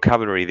a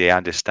vocabulary they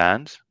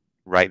understand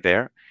right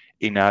there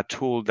in a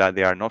tool that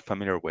they are not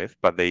familiar with,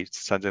 but they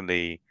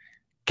suddenly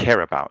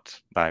care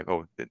about, like,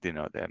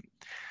 them.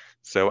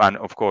 So, and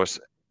of course,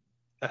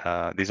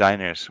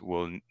 designers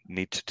will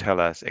need to tell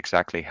us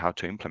exactly how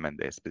to implement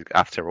this. Because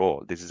after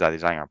all, this is a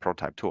design and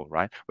prototype tool,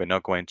 right? We're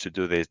not going to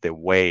do this the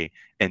way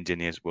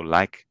engineers would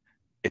like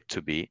it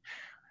to be.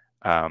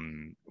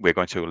 We're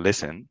going to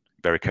listen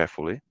very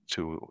carefully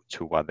to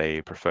what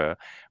they prefer.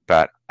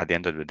 But at the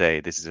end of the day,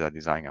 this is a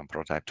design and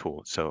prototype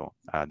tool. So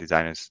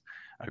designers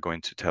are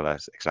going to tell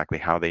us exactly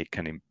how they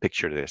can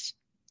picture this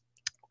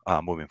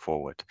moving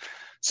forward.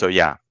 So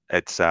yeah,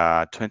 it's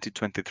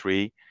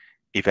 2023.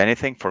 If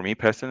anything, for me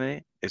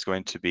personally, is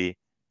going to be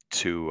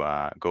to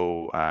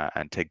go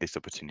and take this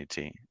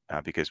opportunity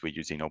because we're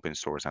using open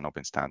source and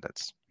open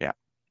standards. Yeah.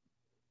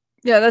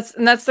 Yeah,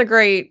 that's a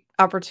great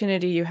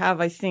opportunity you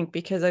have, I think,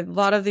 because a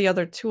lot of the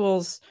other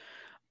tools,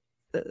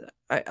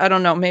 I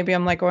don't know, maybe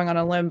I'm like going on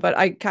a limb, but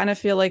I kind of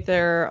feel like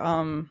their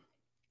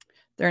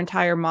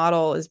entire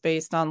model is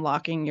based on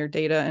locking your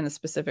data in a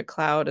specific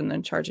cloud and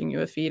then charging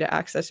you a fee to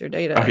access your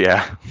data. Oh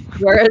yeah.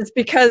 Whereas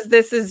because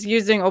this is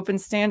using open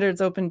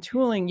standards, open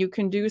tooling, you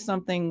can do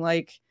something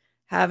like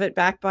have it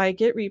backed by a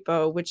Git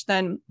repo, which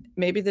then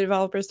maybe the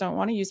developers don't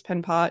want to use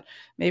Penpot.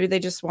 Maybe they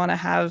just want to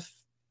have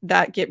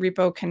that Git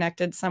repo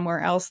connected somewhere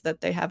else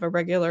that they have a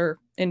regular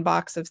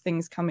inbox of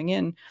things coming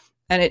in.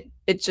 And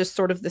it's just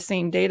sort of the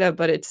same data,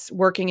 but it's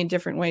working in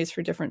different ways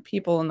for different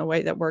people in the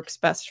way that works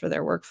best for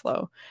their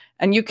workflow.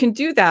 And you can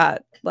do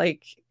that,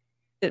 like,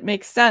 it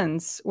makes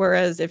sense.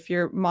 Whereas if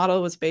your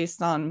model was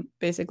based on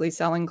basically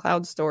selling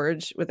cloud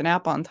storage with an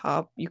app on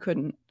top, you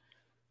couldn't.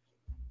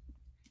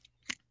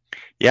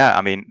 Yeah,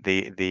 I mean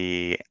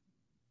the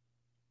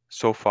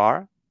so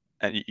far,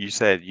 and you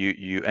said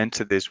you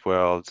entered this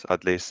world,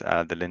 at least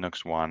the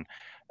Linux one,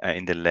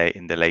 in the late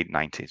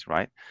 90s,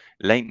 right?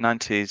 Late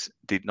 90s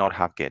did not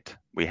have Git.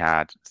 We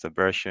had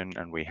Subversion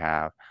and we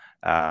have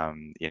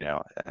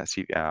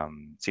CVS,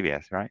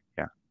 right?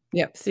 Yeah.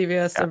 Yep, CVS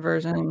Yeah.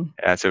 Subversion.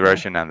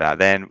 Subversion and that.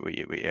 Then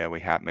we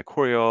had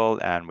Mercurial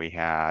and we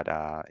had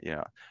a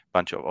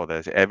bunch of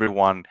others.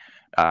 Everyone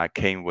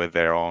came with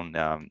their own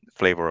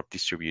flavor of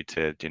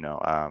distributed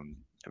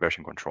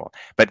version control.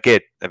 But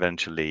Git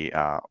eventually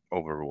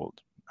overruled.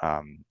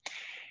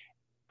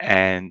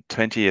 And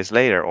 20 years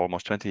later,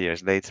 almost 20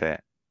 years later,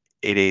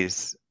 it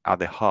is at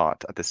the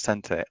heart, at the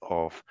center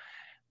of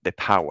the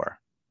power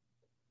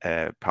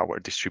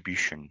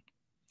distribution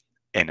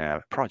in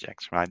a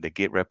project, right? The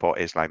Git repo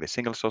is like the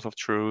single source of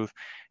truth,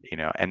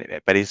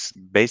 but it's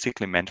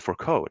basically meant for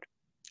code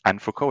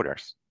and for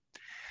coders.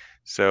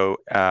 So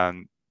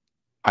I'm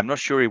not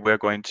sure if we're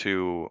going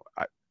to,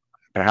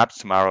 perhaps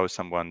tomorrow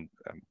someone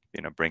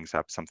brings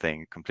up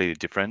something completely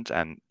different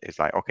and it's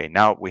like, okay,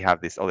 now we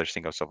have this other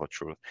single source of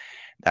truth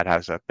that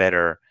has a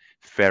better,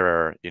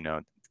 fairer,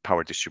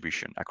 power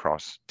distribution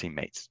across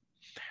teammates.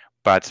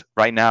 But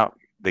right now,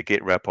 the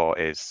Git repo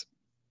is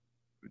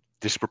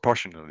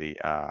disproportionately,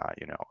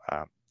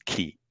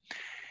 key.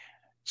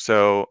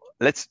 So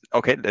let's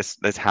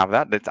have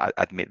that. Let's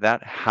admit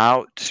that.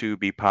 How to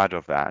be part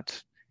of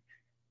that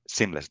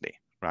seamlessly,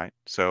 right?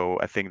 So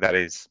I think that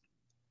is,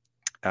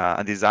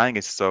 and design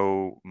is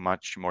so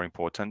much more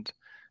important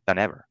than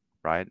ever,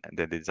 right?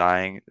 The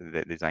design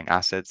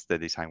assets, the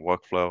design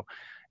workflow,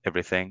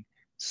 everything.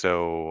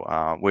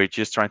 So we're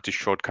just trying to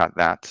shortcut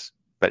that,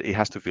 but it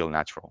has to feel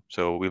natural.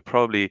 So we'll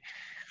probably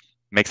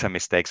make some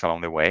mistakes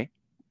along the way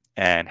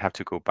and have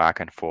to go back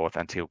and forth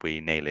until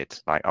we nail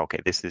it. Like, okay,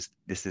 this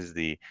is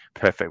the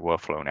perfect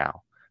workflow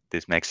now.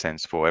 This makes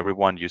sense for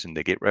everyone using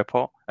the Git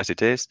repo as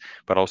it is,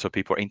 but also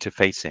people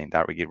interfacing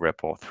that Git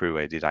repo through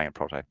a design and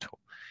prototype tool,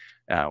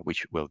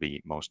 which will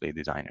be mostly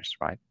designers,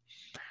 right?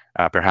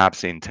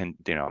 Perhaps in 10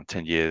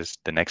 years,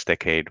 the next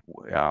decade,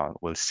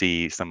 we'll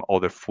see some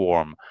other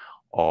form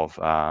of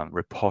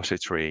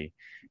repository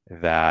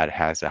that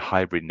has a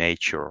hybrid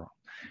nature.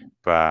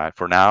 But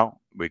for now,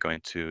 we're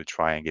going to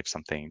try and give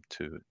something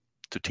to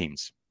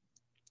teams.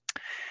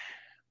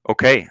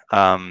 Okay,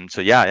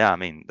 so yeah, I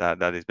mean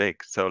that is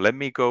big. So let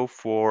me go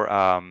for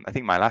I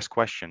think my last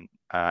question,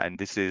 and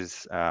this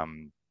is a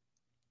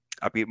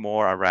bit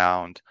more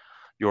around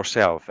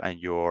yourself and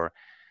your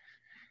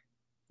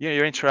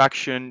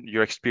interaction,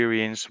 your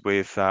experience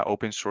with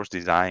open source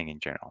design in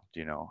general.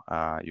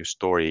 Your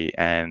story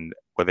and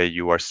whether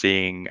you are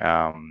seeing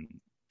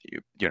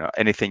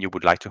anything you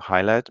would like to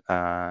highlight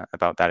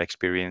about that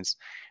experience,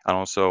 and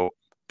also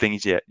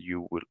things that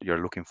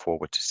you're looking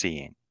forward to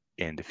seeing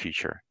in the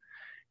future.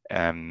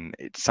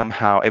 It's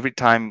somehow every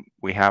time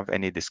we have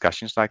any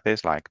discussions like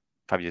this, like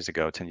 5 years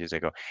ago, 10 years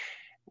ago,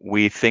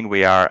 we think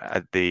we are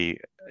at the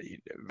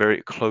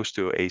very close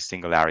to a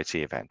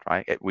singularity event,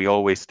 right? We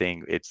always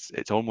think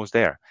it's almost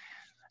there.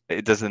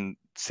 It doesn't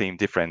seem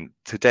different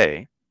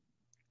today,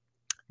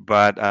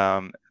 but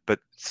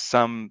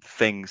some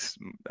things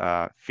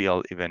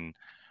feel even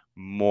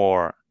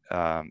more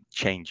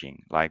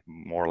changing, like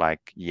more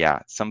like, yeah,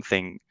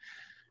 something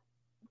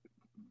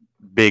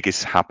big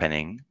is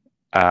happening.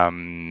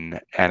 And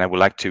I would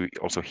like to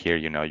also hear,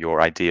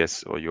 your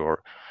ideas or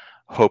your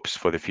hopes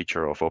for the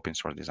future of open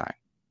source design.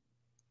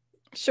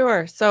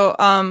 Sure. So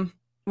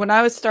when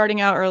I was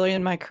starting out early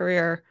in my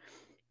career,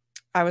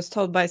 I was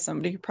told by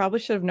somebody who probably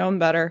should have known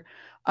better,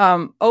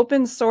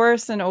 Open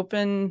source and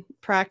open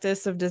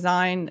practice of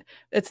design,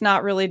 it's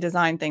not really a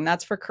design thing.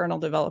 That's for kernel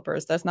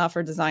developers. That's not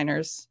for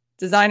designers.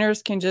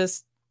 Designers can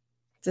just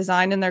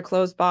design in their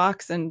closed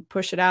box and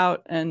push it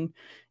out. And,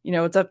 you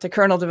know, it's up to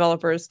kernel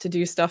developers to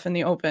do stuff in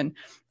the open.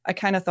 I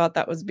kind of thought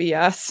that was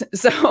BS.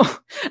 So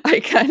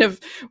I kind of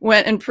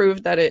went and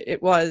proved that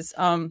it was.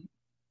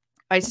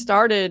 I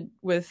started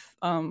with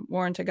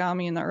Warren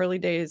Tagami in the early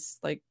days,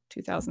 like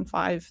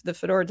 2005, the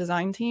Fedora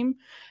design team.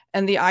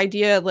 And the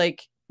idea,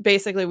 like,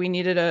 basically we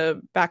needed a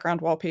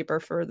background wallpaper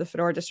for the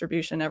Fedora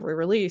distribution every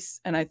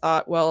release. And I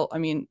thought, well, I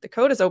mean, the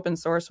code is open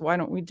source. Why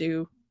don't we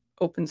do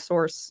open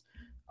source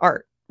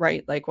art,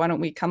 right? Like, why don't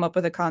we come up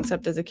with a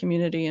concept as a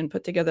community and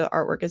put together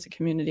artwork as a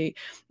community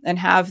and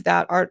have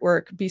that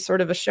artwork be sort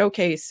of a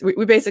showcase?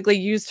 We basically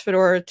used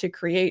Fedora to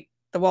create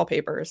the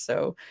wallpapers.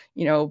 So,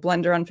 you know,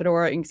 Blender on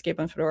Fedora, Inkscape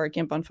on Fedora,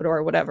 GIMP on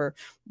Fedora, whatever.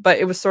 But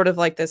it was sort of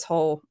like this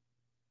whole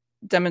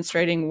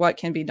demonstrating what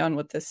can be done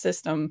with this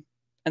system.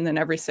 And then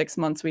every 6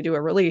 months we do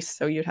a release.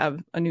 So you'd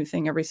have a new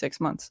thing every 6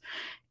 months.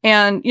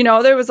 And, you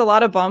know, there was a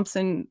lot of bumps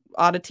and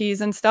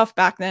oddities and stuff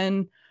back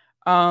then.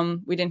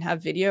 We didn't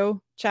have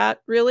video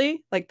chat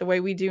really like the way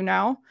we do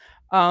now.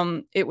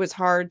 It was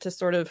hard to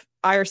sort of,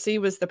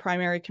 IRC was the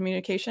primary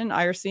communication,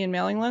 IRC and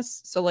mailing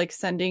lists. So like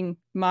sending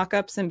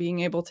mockups and being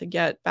able to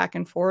get back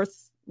and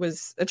forth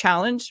was a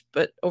challenge.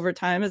 But over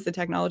time, as the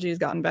technology has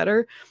gotten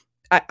better,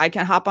 I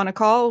can hop on a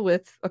call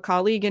with a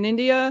colleague in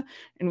India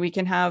and we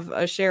can have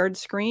a shared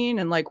screen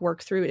and like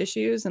work through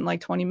issues in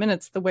like 20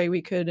 minutes the way we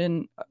could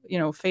in, you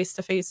know,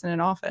 face-to-face in an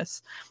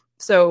office.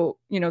 So,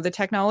 you know, the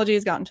technology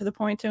has gotten to the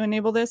point to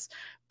enable this,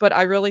 but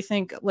I really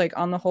think like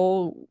on the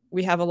whole,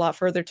 we have a lot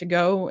further to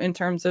go in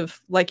terms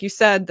of, like you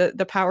said,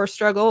 the power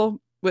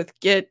struggle with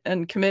Git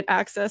and commit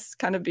access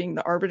kind of being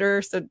the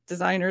arbiter. So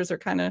designers are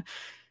kind of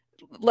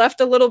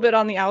left a little bit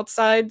on the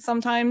outside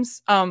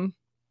sometimes.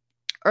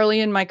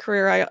 Early in my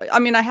career, I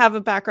mean, I have a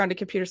background in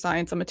computer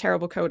science. I'm a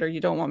terrible coder. You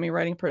don't want me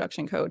writing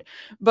production code.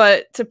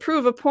 But to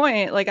prove a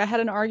point, like I had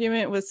an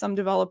argument with some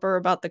developer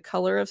about the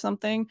color of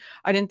something.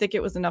 I didn't think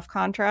it was enough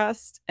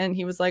contrast. And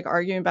he was like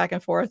arguing back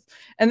and forth.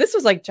 And this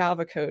was like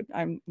Java code.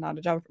 I'm not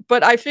a Java,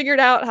 but I figured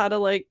out how to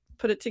like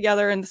put it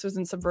together. And this was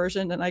in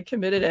Subversion and I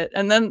committed it.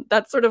 And then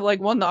that sort of like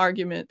won the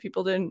argument.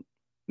 People didn't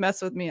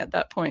mess with me at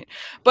that point.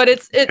 But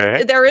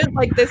there is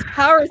like this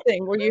power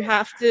thing where you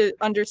have to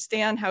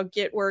understand how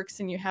Git works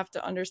and you have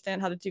to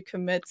understand how to do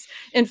commits.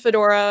 In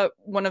Fedora,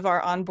 one of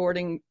our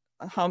onboarding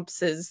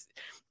humps is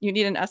you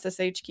need an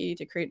SSH key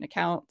to create an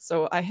account.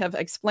 So I have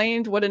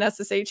explained what an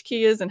SSH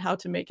key is and how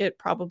to make it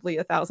probably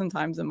 1,000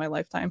 times in my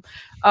lifetime.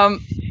 But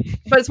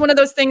it's one of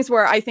those things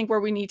where I think where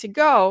we need to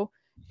go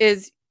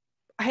is,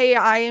 hey,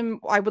 I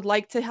would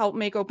like to help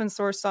make open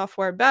source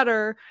software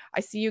better.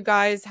 I see you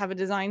guys have a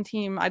design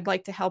team. I'd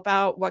like to help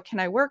out. What can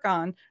I work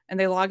on? And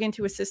they log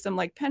into a system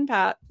like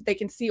Penpot. They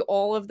can see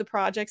all of the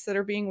projects that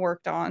are being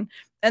worked on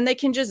and they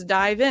can just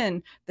dive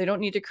in. They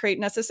don't need to create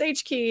an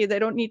SSH key. They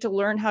don't need to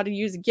learn how to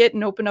use Git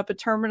and open up a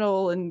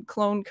terminal and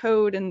clone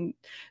code. And,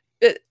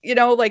 you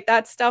know, like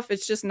that stuff,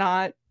 it's just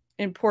not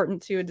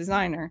important to a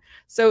designer.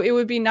 So it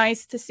would be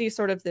nice to see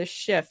sort of this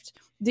shift.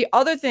 The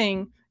other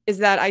thing is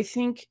that I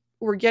think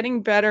we're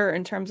getting better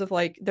in terms of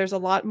like, there's a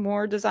lot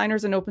more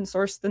designers in open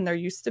source than there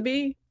used to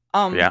be.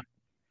 Yeah.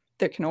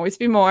 There can always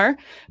be more,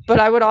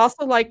 but I would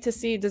also like to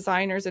see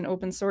designers in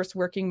open source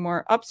working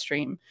more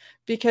upstream,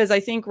 because I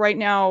think right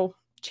now,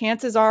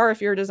 chances are,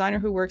 if you're a designer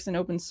who works in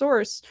open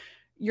source,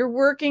 you're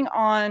working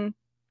on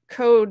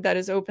code that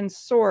is open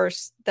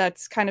source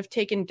that's kind of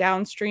taken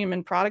downstream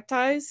and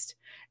productized.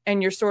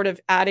 And you're sort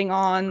of adding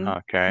on,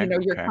 you know,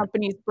 your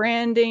company's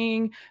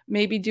branding,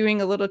 maybe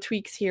doing a little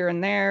tweaks here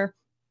and there.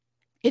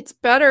 It's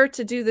better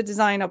to do the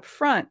design up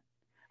front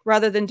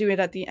rather than do it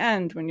at the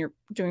end when you're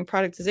doing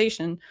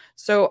productization.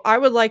 So I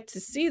would like to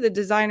see the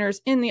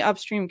designers in the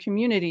upstream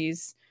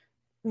communities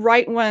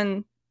right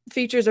when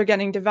features are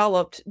getting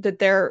developed, that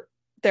they're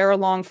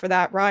along for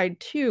that ride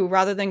too,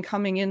 rather than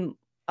coming in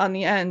on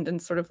the end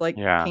and sort of like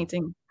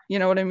painting, you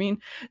know what I mean?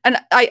 And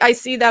I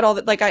see that all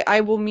that, like I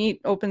will meet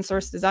open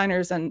source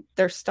designers and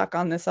they're stuck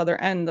on this other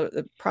end,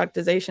 the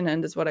productization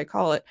end is what I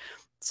call it.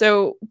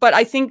 So, but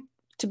I think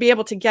to be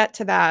able to get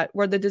to that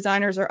where the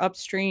designers are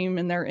upstream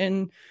and they're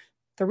in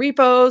the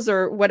repos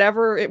or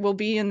whatever it will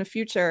be in the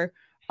future,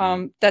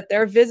 that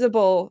they're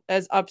visible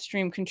as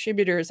upstream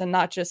contributors and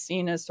not just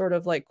seen as sort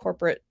of like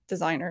corporate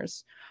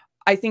designers.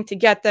 I think to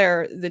get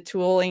there, the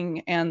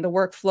tooling and the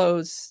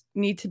workflows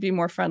need to be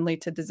more friendly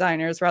to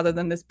designers rather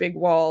than this big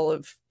wall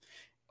of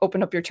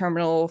open up your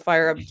terminal,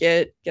 fire up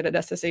Git, get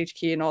an SSH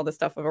key and all the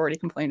stuff I've already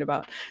complained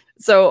about.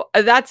 So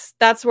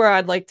that's where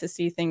I'd like to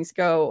see things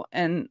go.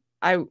 And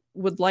I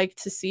would like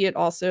to see it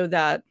also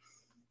that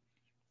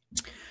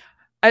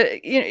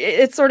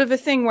it's sort of a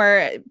thing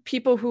where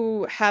people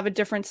who have a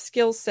different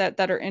skill set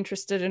that are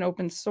interested in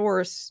open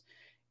source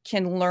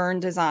can learn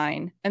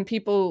design, and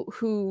people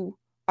who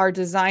are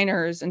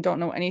designers and don't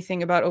know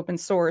anything about open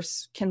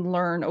source can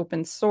learn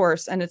open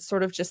source. And it's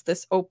sort of just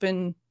this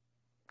open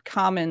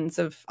commons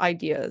of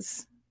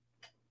ideas.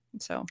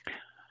 So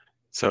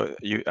So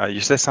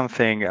you said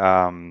something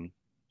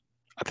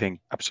I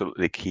think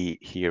absolutely key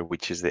here,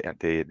 which is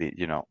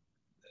the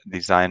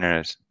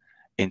designers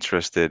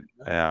interested,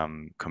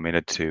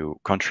 committed to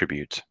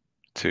contribute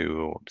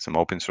to some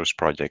open source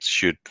projects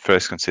should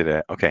first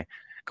consider, okay,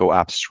 go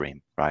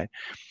upstream, right?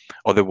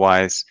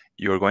 Otherwise,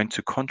 you're going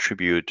to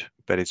contribute,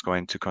 but it's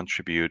going to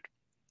contribute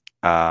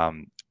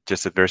um,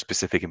 just a very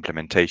specific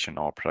implementation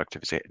or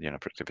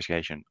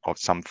productification of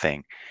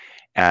something,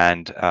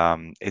 and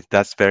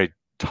that's very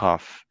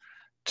tough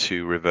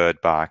to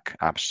revert back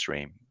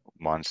upstream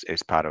once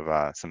it's part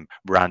of some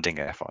branding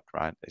effort,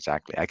 right?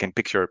 Exactly. I can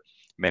picture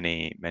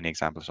many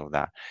examples of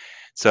that.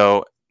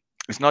 So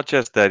it's not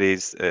just that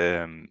is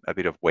a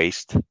bit of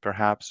waste,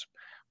 perhaps,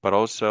 but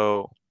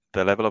also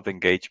the level of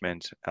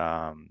engagement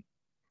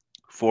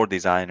for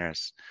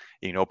designers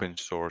in open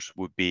source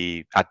would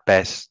be at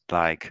best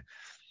like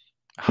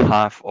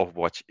half of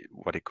what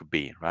it could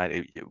be,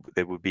 right?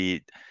 They would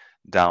be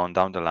down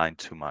the line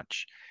too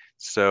much.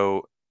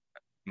 So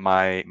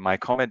my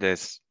comment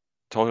is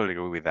totally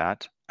agree with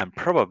that. And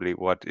probably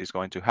what is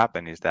going to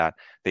happen is that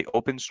the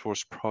open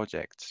source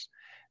projects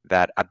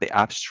that at the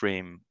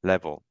upstream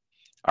level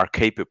are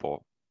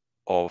capable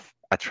of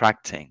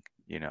attracting,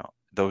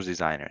 those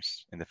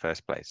designers in the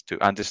first place to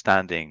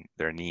understanding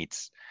their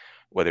needs,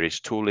 whether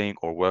it's tooling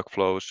or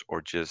workflows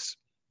or just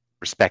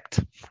respect,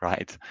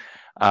 right?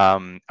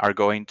 Are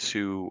going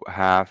to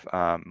have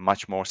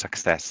much more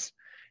success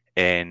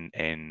in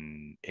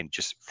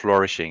just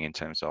flourishing in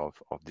terms of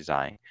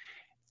design.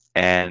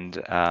 And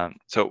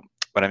so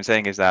what I'm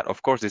saying is that,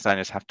 of course,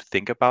 designers have to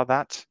think about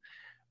that,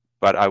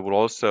 but I will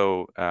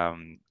also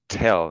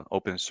tell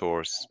open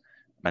source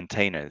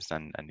maintainers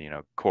and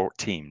core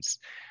teams,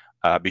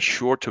 be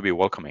sure to be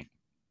welcoming,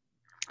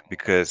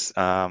 because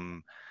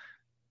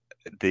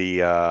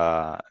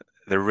the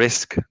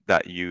risk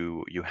that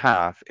you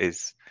have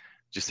is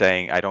just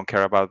saying, I don't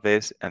care about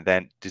this, and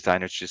then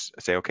designers just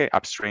say, okay,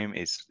 upstream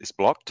is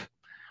blocked.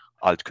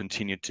 I'll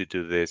continue to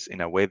do this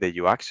in a way that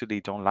you actually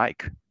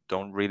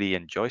don't really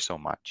enjoy so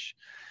much.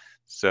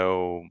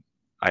 So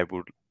I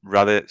would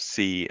rather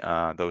see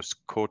those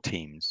core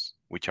teams,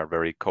 which are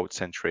very code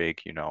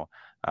centric,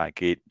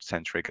 Git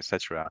centric,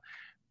 etc.,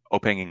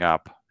 opening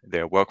up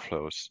their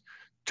workflows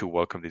to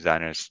welcome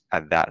designers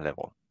at that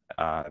level.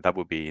 That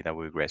would be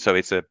great. So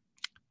it's a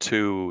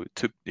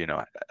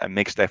a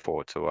mixed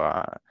effort.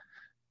 So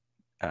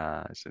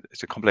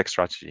it's a complex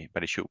strategy,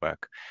 but it should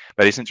work.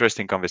 But it's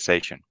interesting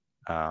conversation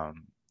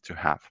to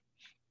have.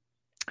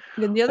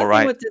 And the All other thing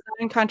right. with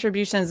design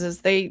contributions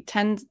is they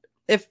tend,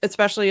 if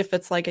especially if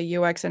it's like a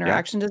UX Yeah.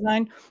 interaction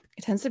design,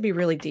 it tends to be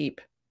really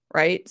deep,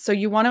 right? So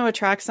you want to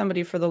attract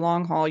somebody for the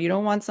long haul. You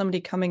don't want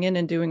somebody coming in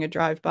and doing a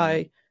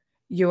drive-by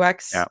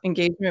UX Yeah.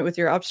 engagement with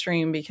your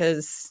upstream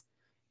because,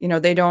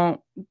 they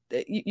don't,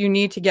 you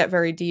need to get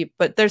very deep,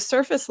 but there's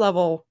surface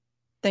level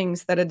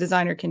things that a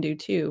designer can do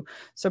too.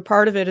 So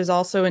part of it is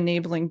also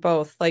enabling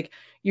both. Like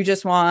you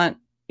just want,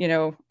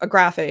 a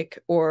graphic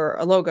or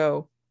a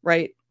logo,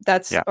 right?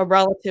 That's Yeah. a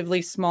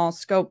relatively small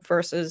scope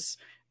versus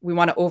we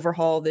want to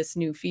overhaul this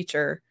new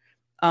feature.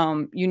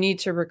 You need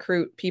to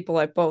recruit people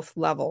at both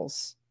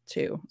levels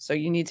too. So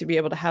you need to be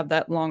able to have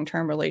that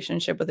long-term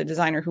relationship with a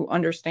designer who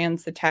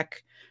understands the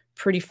tech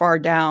pretty far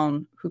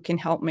down, who can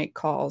help make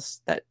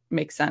calls that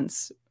make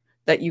sense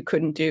that you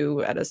couldn't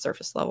do at a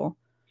surface level.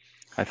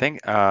 I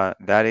think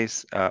that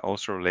is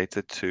also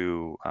related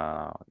to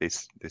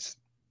this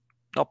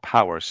not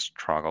power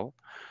struggle,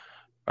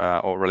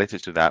 or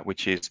related to that,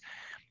 which is,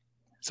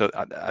 so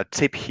a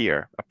tip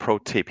here, a pro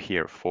tip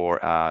here for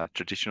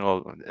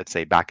traditional, let's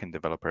say, backend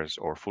developers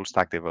or full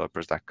stack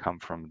developers that come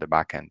from the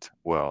backend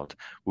world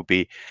would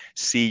be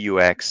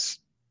CUX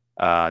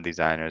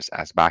designers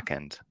as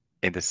backend,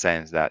 in the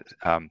sense that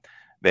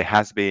there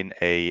has been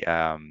a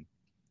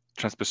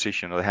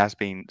transposition, or there has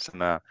been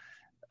some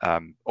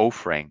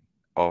offering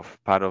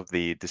of part of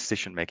the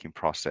decision-making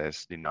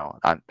process,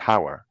 and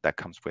power that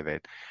comes with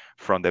it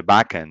from the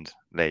backend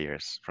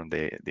layers, from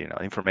the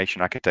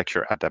information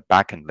architecture at the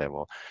backend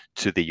level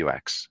to the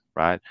UX,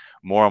 right?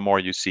 More and more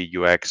you see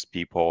UX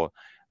people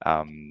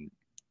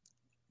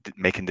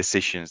making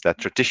decisions that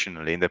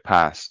traditionally in the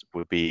past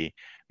would be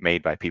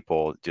made by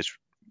people just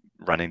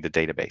running the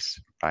database,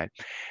 right?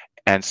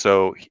 And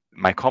so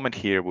my comment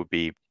here would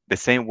be the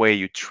same way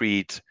you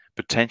treat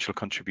potential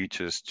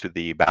contributors to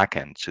the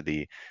backend, to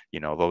the,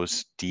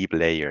 those deep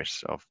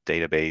layers of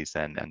database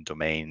and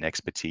domain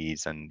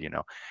expertise. And,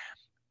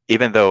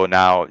 even though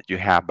now you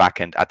have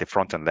backend at the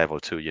front end level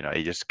too,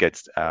 it just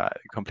gets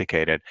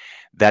complicated.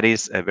 That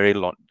is a very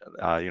long,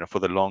 for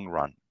the long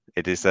run,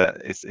 it's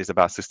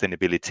about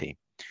sustainability.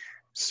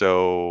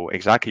 So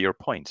exactly your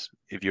point.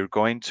 If you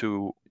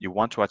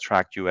want to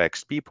attract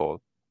UX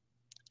people,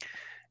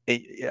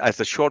 as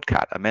a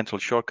shortcut, a mental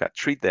shortcut,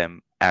 treat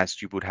them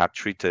as you would have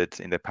treated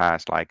in the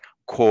past, like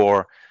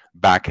core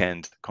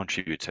backend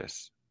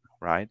contributors,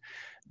 right?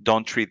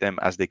 Don't treat them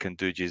as they can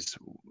do just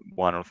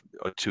one or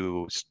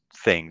two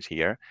things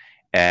here,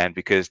 and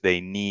because they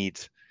need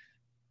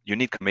you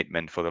need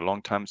commitment for the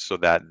long term so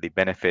that the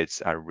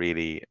benefits are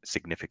really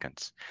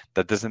significant.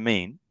 That doesn't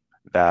mean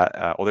that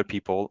other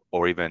people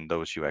or even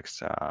those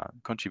UX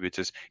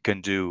contributors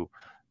can do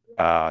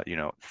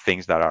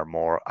things that are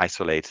more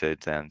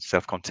isolated and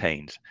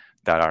self-contained,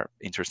 that are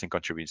interesting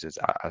contributors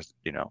as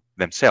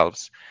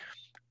themselves,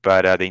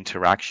 but the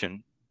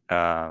interaction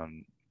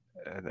um,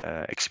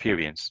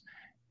 experience,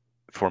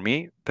 for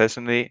me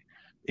personally,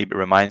 it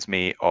reminds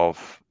me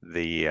of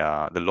the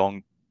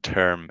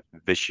long-term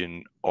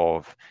vision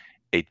of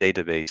a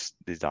database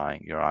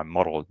design, a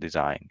model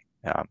design,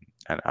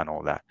 and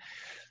all that.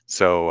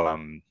 So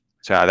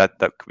that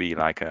could be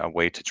like a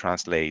way to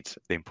translate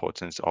the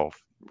importance of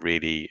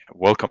really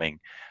welcoming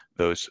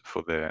those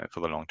for the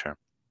long term.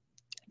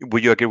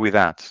 Would you agree with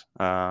that?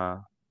 Yeah.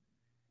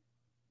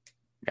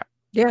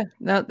 Yeah,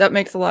 that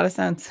makes a lot of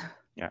sense.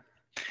 Yeah.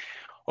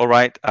 All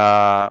right.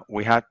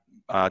 We had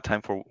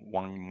time for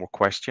one more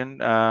question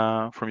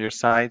from your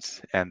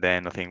sides, and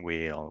then I think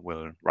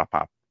we'll wrap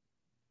up.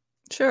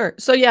 Sure.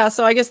 So yeah,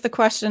 so I guess the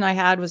question I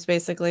had was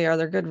basically, are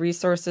there good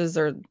resources,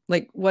 or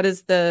like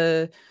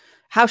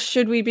how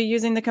should we be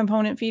using the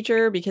component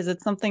feature? Because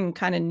it's something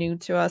kind of new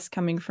to us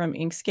coming from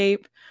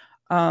Inkscape.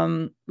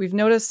 We've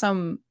noticed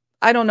some,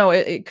 I don't know,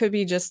 it could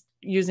be just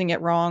using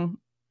it wrong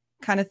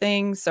kind of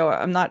thing. So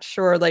I'm not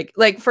sure.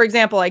 Like for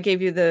example, I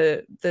gave you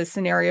the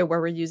scenario where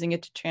we're using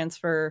it to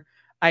transfer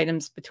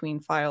items between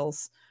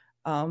files.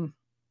 I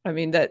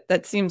mean,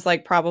 that seems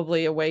like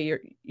probably a way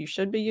you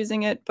should be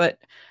using it, but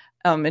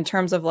in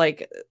terms of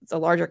like the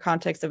larger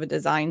context of a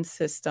design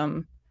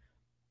system,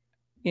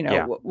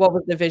 Yeah. what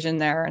was the vision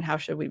there and how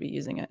should we be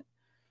using it?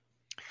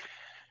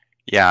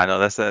 Yeah, no,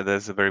 that's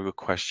a very good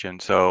question.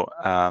 So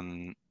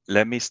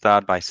let me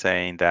start by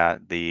saying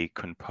that the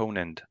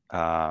component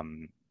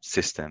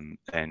system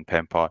in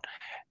Penpot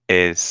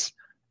is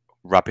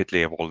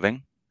rapidly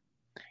evolving.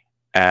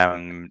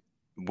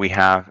 We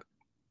have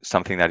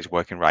something that is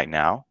working right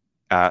now,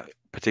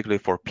 particularly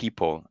for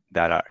people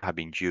that have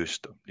been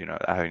used,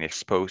 have been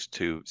exposed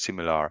to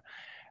similar,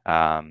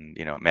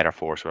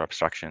 metaphors or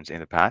abstractions in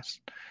the past.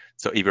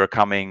 So if you're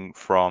coming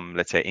from,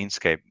 let's say,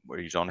 Inkscape, where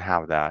you don't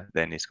have that,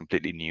 then it's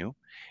completely new,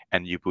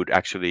 and you would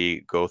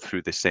actually go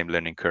through the same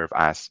learning curve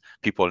as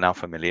people now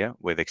familiar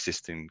with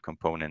existing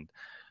component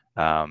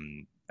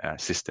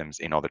systems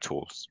in other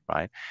tools,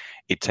 right?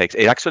 It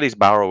actually is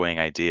borrowing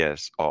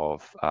ideas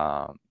of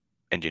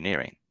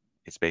engineering.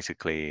 It's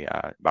basically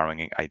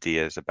borrowing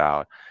ideas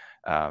about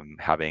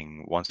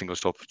having one single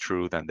source of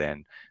truth, and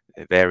then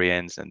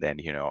variants, and then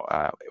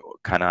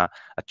kind of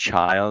a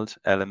child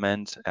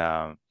element,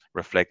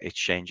 reflect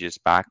exchanges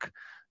back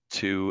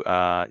to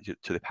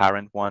the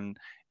parent one,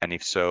 and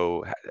if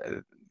so,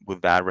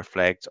 would that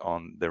reflect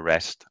on the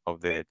rest of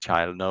the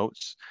child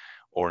nodes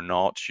or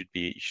not? Should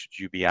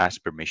you be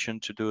asked permission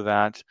to do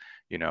that?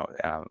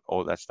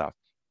 All that stuff.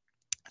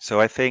 So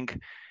I think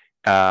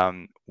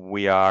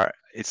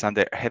it's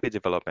under heavy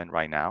development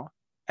right now,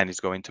 and it's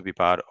going to be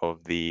part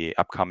of the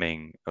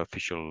upcoming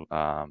official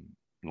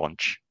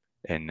launch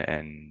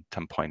in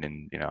some point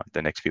in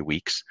the next few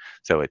weeks.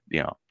 So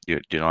you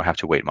don't have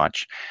to wait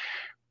much,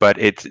 but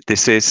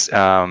this is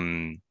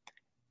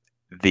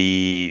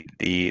the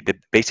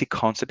basic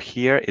concept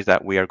here is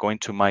that we are going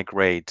to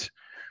migrate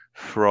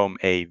from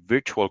a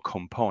virtual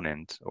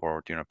component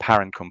or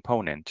parent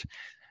component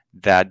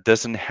that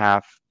doesn't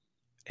have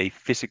a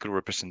physical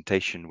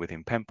representation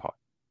within Penpot,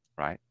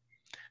 right?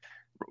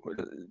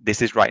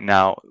 This is right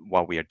now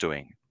what we are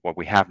doing. What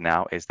we have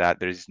now is that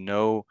there is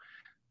no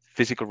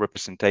physical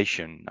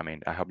representation. I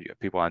mean, I hope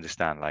people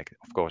understand, like,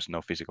 of course,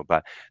 no physical,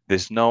 but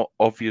there's no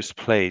obvious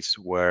place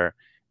where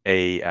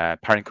a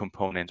parent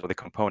component or the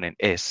component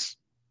is.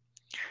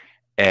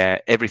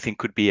 Everything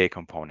could be a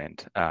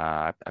component,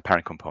 a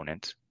parent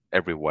component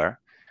everywhere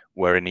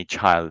where any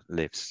child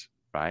lives,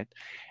 right?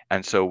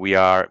 And so we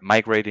are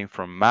migrating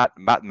from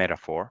math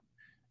metaphor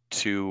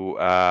to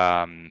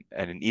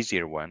an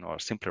easier one or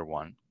simpler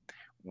one,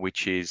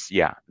 which is,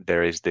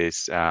 there is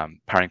this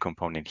parent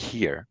component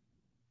here,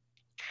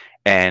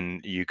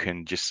 and you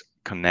can just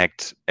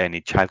connect any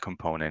child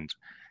component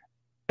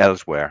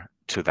elsewhere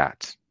to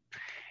that.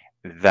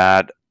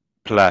 That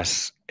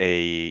plus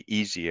a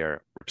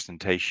easier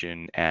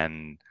representation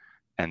and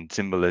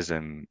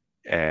symbolism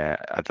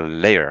at the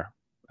layer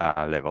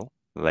level,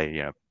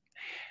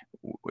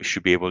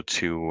 should be able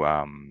to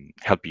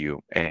help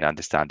you in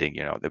understanding,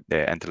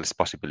 the endless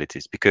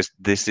possibilities, because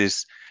this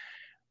is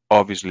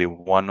obviously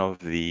one of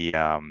the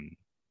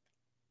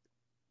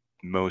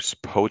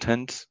most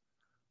potent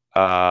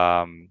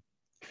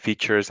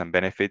features and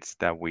benefits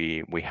that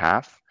we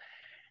have,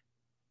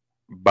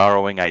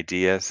 borrowing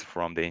ideas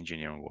from the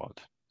engineering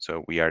world.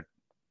 So we are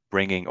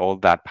bringing all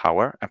that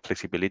power and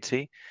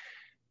flexibility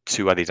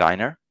to a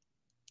designer,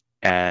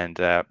 and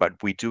but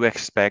we do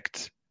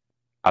expect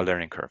a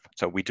learning curve.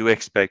 So we do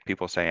expect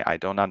people saying, I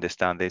don't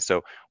understand this.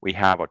 So we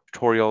have our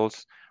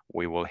tutorials.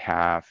 We will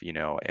have,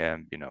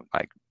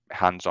 like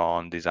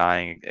hands-on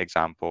design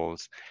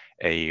examples,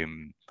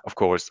 of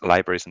course,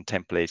 libraries and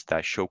templates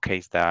that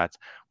showcase that.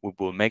 We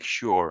will make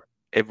sure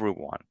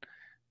everyone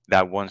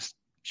that wants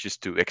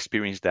just to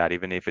experience that,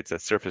 even if it's a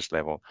surface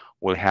level,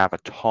 we'll have a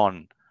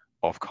ton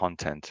of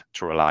content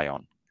to rely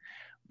on,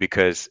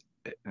 because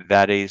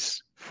that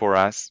is for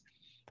us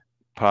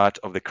part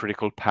of the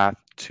critical path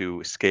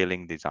to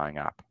scaling design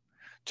up,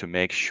 to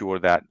make sure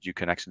that you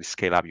can actually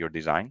scale up your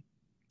design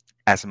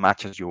as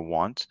much as you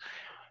want,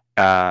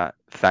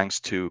 thanks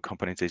to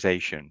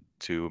componentization,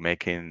 to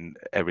making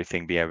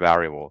everything be a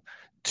variable,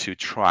 to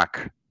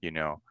track,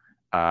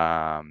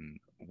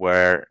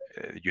 where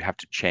you have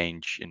to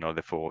change in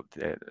order for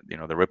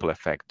the ripple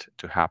effect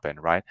to happen,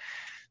 right?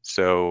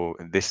 So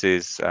this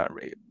is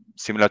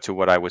similar to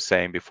what I was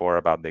saying before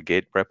about the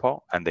Git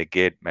repo and the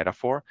Git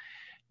metaphor.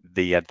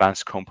 The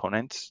advanced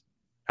components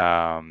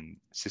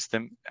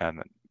system,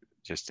 and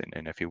just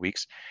in a few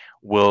weeks,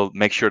 will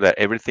make sure that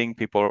everything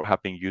people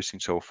have been using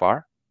so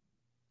far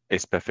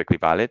is perfectly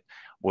valid.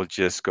 We'll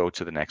just go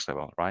to the next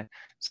level, right?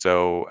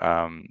 So,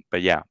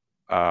 but yeah,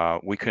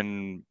 we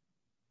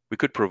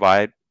could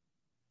provide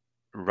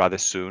rather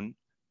soon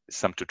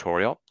some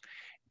tutorial.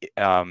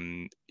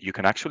 You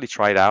can actually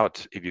try it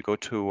out if you go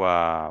to.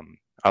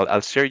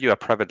 I'll share you a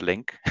private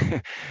link,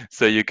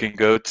 so you can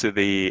go to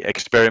the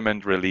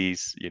experiment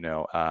release,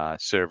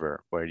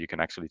 server, where you can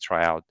actually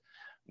try out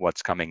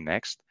what's coming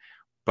next.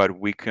 But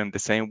we can, the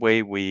same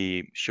way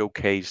we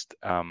showcased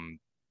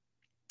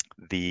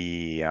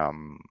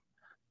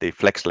the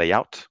flex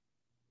layout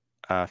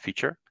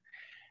feature,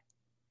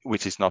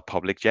 which is not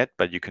public yet,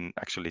 but you can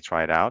actually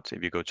try it out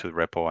if you go to the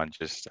repo and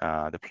just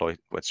deploy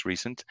what's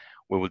recent.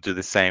 We will do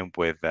the same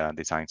with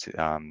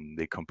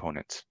the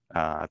components,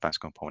 advanced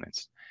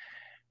components,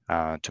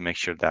 to make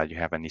sure that you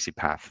have an easy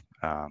path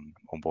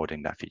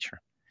onboarding that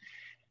feature.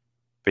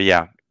 But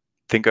yeah,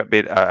 think a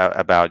bit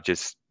about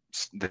just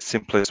the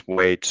simplest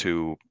way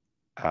to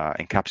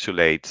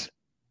encapsulate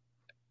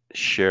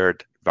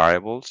shared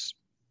variables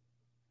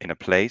in a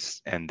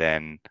place, and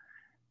then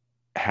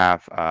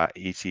have an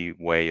easy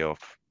way of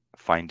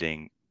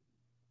finding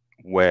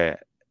where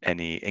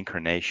any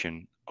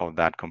incarnation of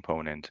that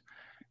component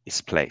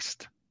is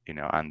placed,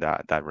 and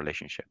that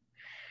relationship.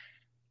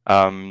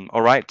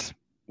 All right.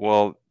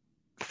 Well,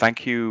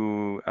 thank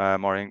you,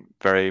 Máirín,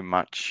 very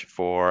much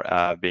for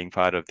being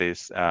part of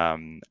this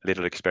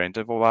little experiment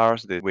of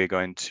ours. That we're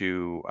going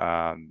to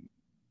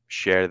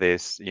share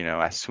this,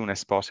 as soon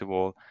as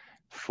possible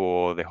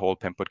for the whole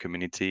Penpot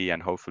community,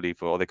 and hopefully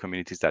for other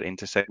communities that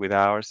intersect with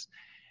ours.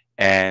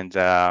 And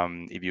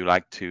if you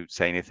like to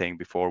say anything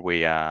before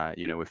we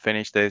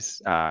finish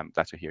this,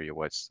 glad to hear your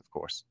words, of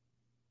course.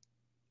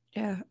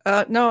 Yeah.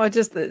 No,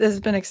 this has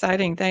been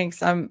exciting.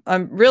 Thanks. I'm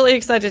really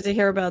excited to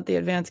hear about the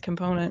advanced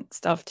component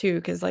stuff too,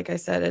 because like I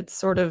said, it's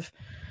sort of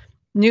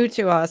new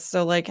to us.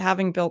 So like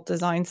having built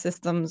design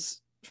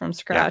systems from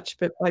scratch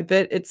bit by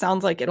bit, it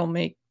sounds like it'll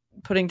make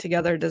putting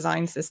together a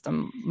design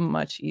system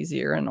much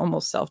easier and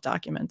almost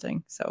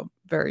self-documenting. So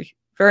very,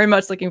 very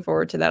much looking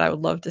forward to that. I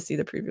would love to see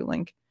the preview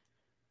link.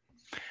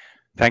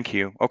 Thank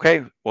you.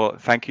 Okay. Well,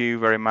 thank you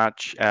very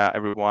much,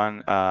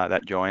 everyone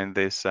that joined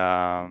this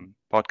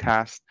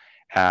podcast.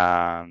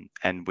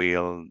 And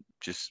we'll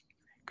just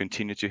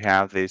continue to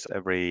have this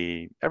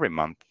every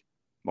month,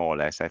 more or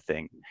less, I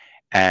think.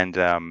 And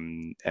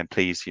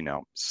please,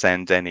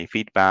 send any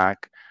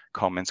feedback,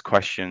 comments,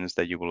 questions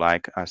that you would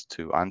like us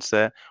to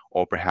answer,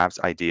 or perhaps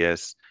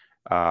ideas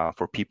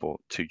for people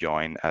to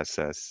join as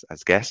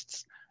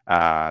guests.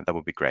 That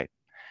would be great.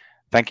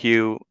 Thank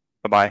you.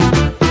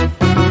 Bye-bye.